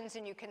reactions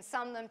and you can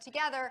sum them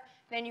together,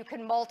 then you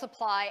can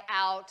multiply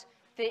out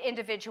the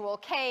individual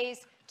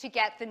K's to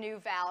get the new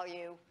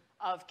value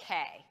of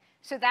K.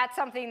 So that's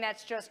something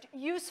that's just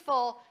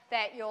useful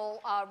that you'll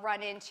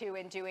run into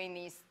in doing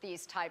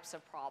these types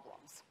of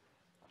problems.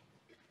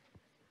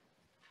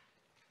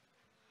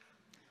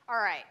 All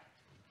right.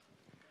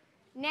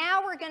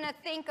 Now we're going to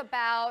think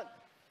about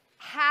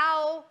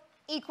how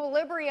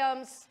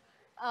equilibriums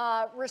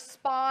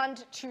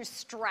respond to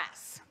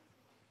stress.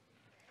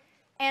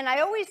 And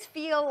I always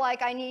feel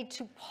like I need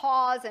to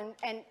pause, and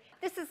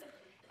this is,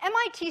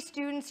 MIT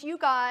students, you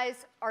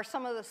guys are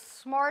some of the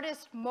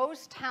smartest,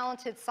 most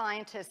talented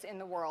scientists in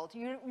the world.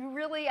 You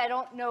really, I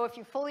don't know if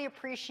you fully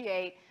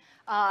appreciate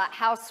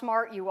how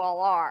smart you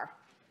all are.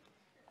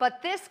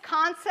 But this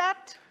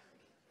concept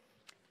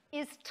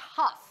is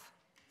tough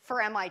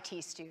for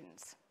MIT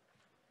students.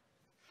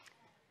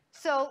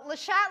 So Le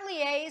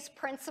Chatelier's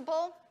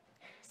principle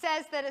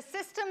says that a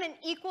system in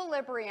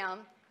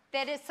equilibrium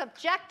that is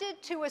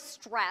subjected to a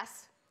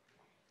stress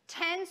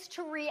tends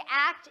to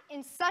react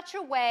in such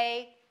a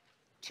way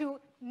to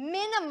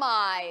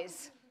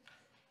minimize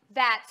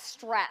that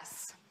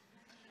stress.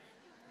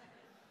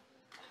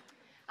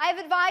 I have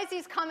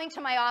advisees coming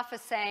to my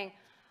office saying,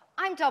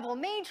 I'm double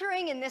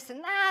majoring in this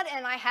and that,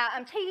 and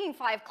I'm taking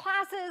 5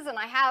 classes, and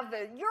I have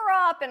the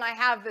Europe, and I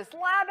have this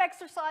lab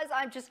exercise.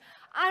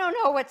 I don't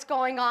know what's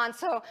going on.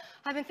 So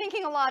I've been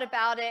thinking a lot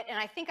about it, and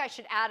I think I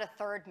should add a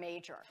 3rd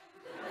major.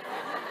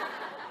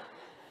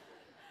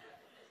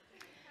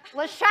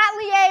 Le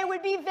Chatelier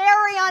would be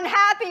very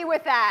unhappy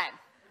with that.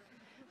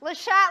 Le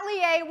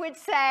Chatelier would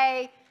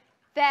say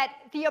that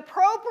the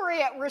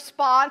appropriate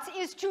response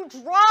is to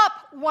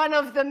drop one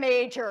of the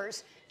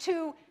majors,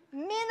 to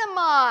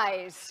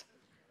minimize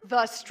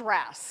the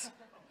stress.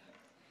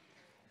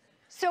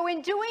 So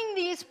in doing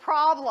these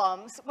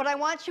problems, what I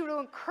want you to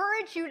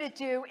encourage you to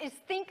do is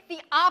think the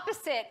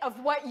opposite of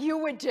what you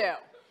would do.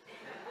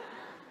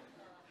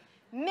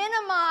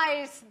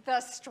 Minimize the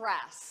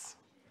stress.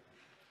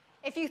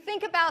 If you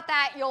think about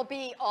that, you'll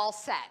be all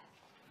set.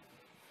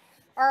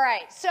 All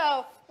right,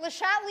 so Le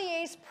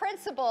Chatelier's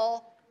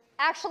principle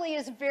actually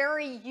is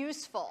very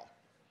useful.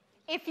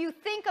 If you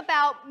think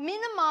about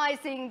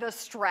minimizing the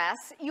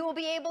stress, you will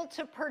be able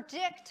to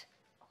predict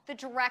the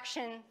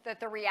direction that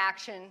the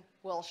reaction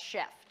will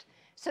shift.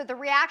 So the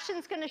reaction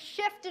is going to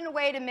shift in a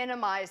way to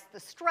minimize the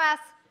stress,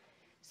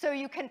 so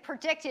you can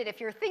predict it. If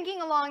you're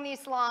thinking along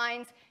these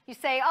lines, you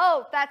say,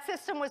 oh, that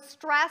system was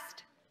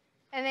stressed,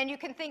 and then you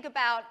can think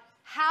about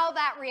how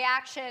that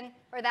reaction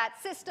or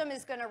that system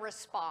is going to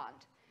respond.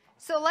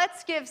 So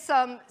let's give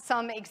some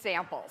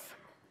examples.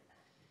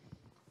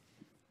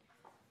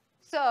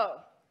 So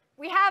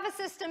we have a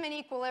system in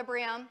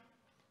equilibrium.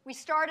 We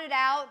started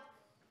out,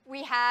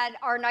 we had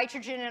our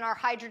nitrogen and our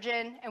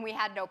hydrogen, and we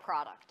had no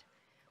product.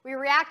 We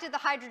reacted the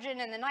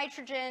hydrogen and the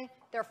nitrogen.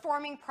 They're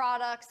forming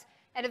products,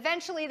 and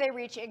eventually they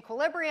reach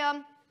equilibrium,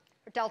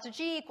 or delta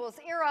G equals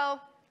 0.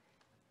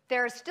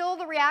 There's still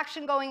the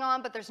reaction going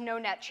on, but there's no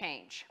net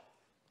change.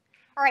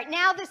 All right,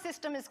 now the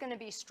system is going to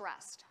be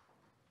stressed.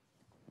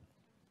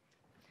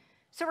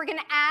 So we're going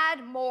to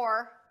add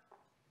more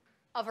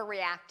of a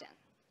reactant.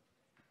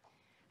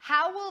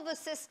 How will the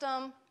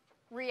system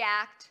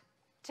react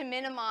to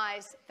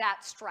minimize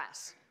that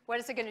stress? What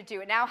is it going to do?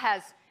 It now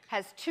has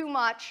too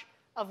much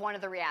of one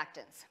of the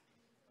reactants.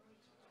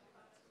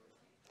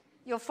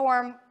 You'll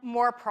form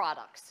more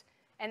products.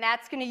 And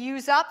that's going to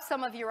use up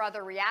some of your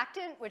other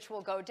reactant, which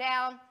will go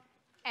down,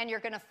 and you're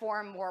going to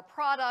form more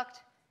product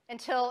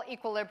until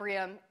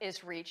equilibrium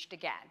is reached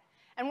again.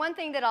 And one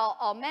thing that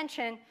I'll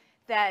mention,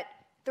 that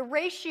the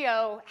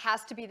ratio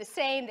has to be the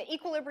same. The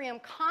equilibrium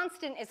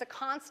constant is a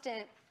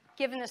constant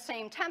given the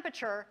same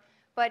temperature,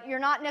 but you're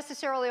not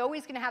necessarily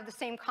always going to have the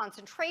same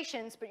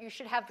concentrations, but you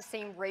should have the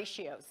same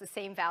ratios, the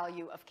same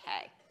value of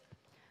K.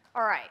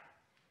 All right.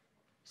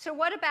 So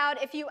what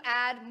about if you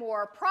add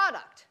more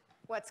product?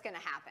 What's going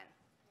to happen?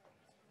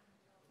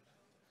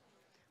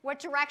 What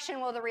direction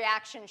will the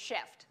reaction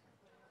shift?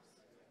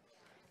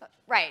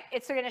 Right.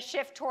 It's going to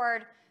shift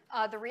toward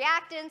the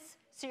reactants,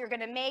 so you're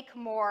going to make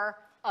more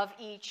of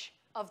each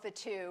of the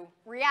 2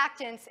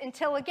 reactants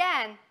until,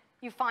 again,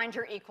 you find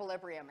your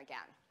equilibrium again.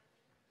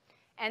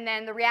 And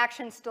then the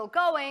reaction's still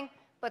going,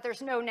 but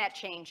there's no net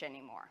change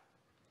anymore.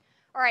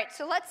 All right,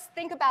 so let's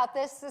think about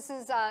this. Let's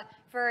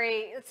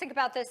think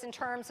about this in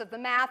terms of the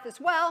math as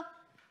well.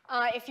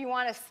 If you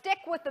want to stick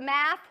with the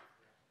math,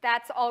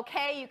 that's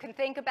OK. You can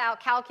think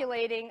about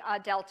calculating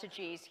delta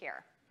G's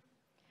here.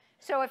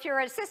 So if you're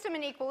at a system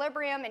in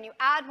equilibrium and you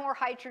add more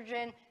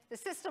hydrogen, the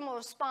system will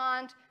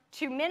respond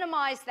to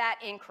minimize that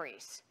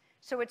increase.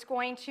 So it's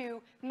going to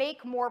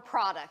make more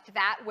product.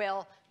 That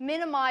will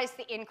minimize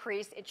the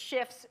increase. It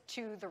shifts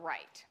to the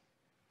right.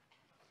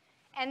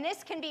 And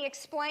this can be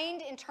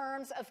explained in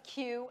terms of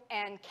Q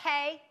and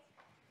K.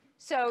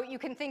 So you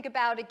can think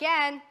about,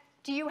 again,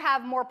 do you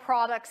have more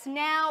products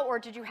now, or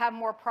did you have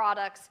more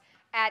products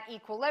at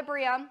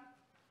equilibrium?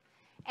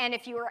 And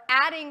if you are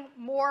adding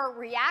more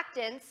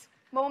reactants,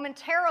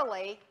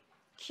 momentarily,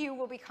 Q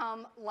will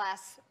become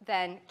less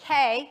than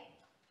K.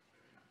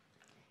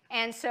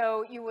 And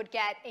so you would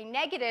get a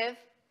negative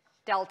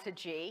delta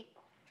G,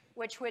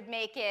 which would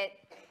make it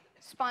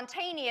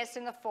spontaneous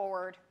in the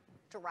forward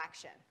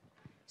direction.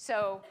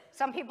 So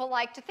some people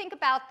like to think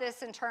about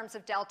this in terms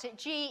of delta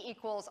G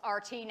equals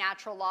RT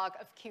natural log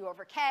of Q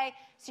over K.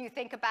 So you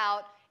think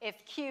about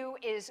if Q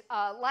is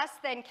less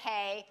than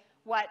K,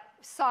 what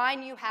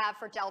sign you have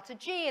for delta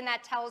G, and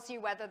that tells you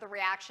whether the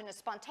reaction is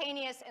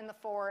spontaneous in the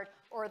forward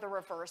or the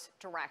reverse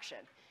direction.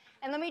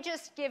 And let me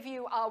just give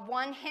you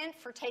one hint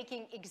for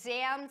taking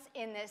exams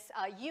in this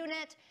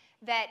unit,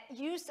 that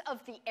use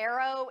of the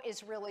arrow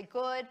is really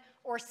good,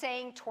 or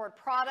saying toward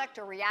product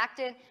or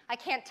reactant. I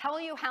can't tell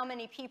you how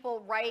many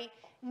people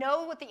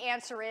know what the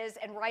answer is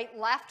and write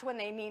left when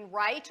they mean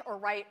right, or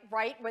write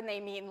right when they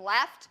mean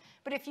left.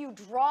 But if you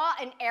draw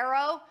an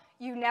arrow,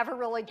 you never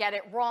really get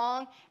it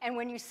wrong. And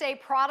when you say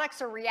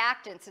products or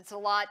reactants, it's a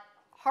lot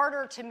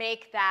harder to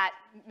make that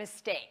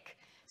mistake.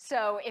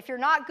 So if you're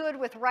not good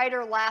with right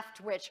or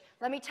left, which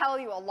let me tell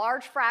you, a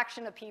large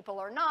fraction of people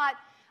are not,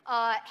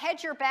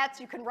 hedge your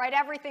bets. You can write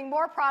everything,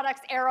 more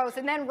products, arrows,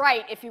 and then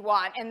right if you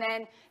want. And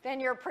then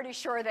you're pretty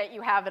sure that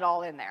you have it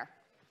all in there.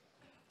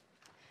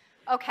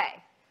 OK,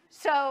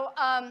 So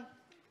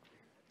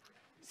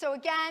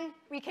again,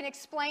 we can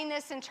explain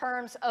this in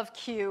terms of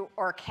Q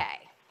or K.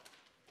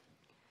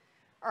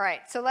 All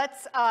right, so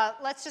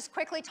let's just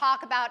quickly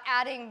talk about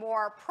adding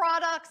more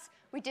products.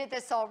 We did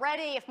this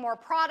already. If more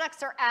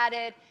products are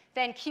added,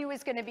 then Q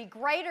is going to be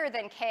greater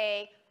than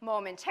K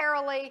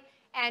momentarily,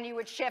 and you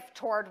would shift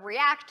toward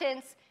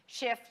reactants,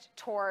 shift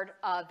toward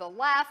the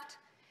left.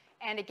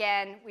 And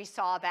again, we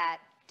saw that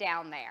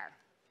down there.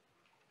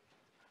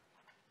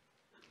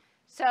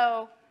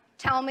 So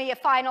tell me a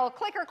final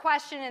clicker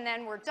question, and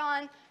then we're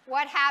done.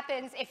 What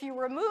happens if you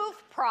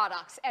remove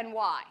products, and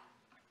why?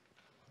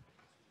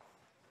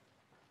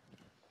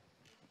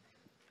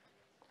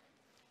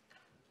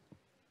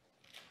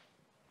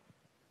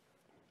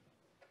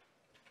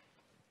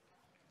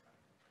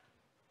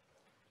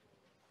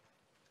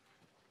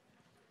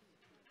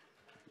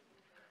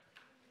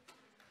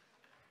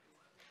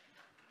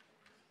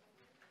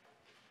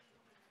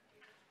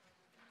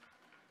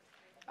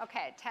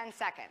 OK, 10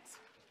 seconds.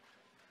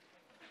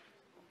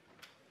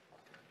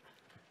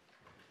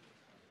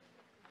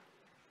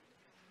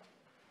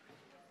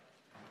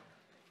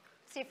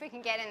 See if we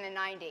can get in the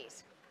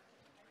 90s.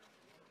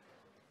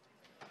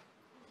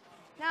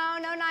 No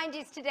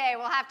 90s today.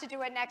 We'll have to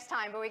do it next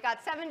time. But we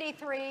got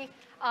 73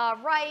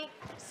 right.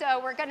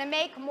 So we're going to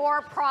make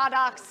more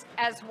products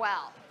as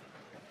well.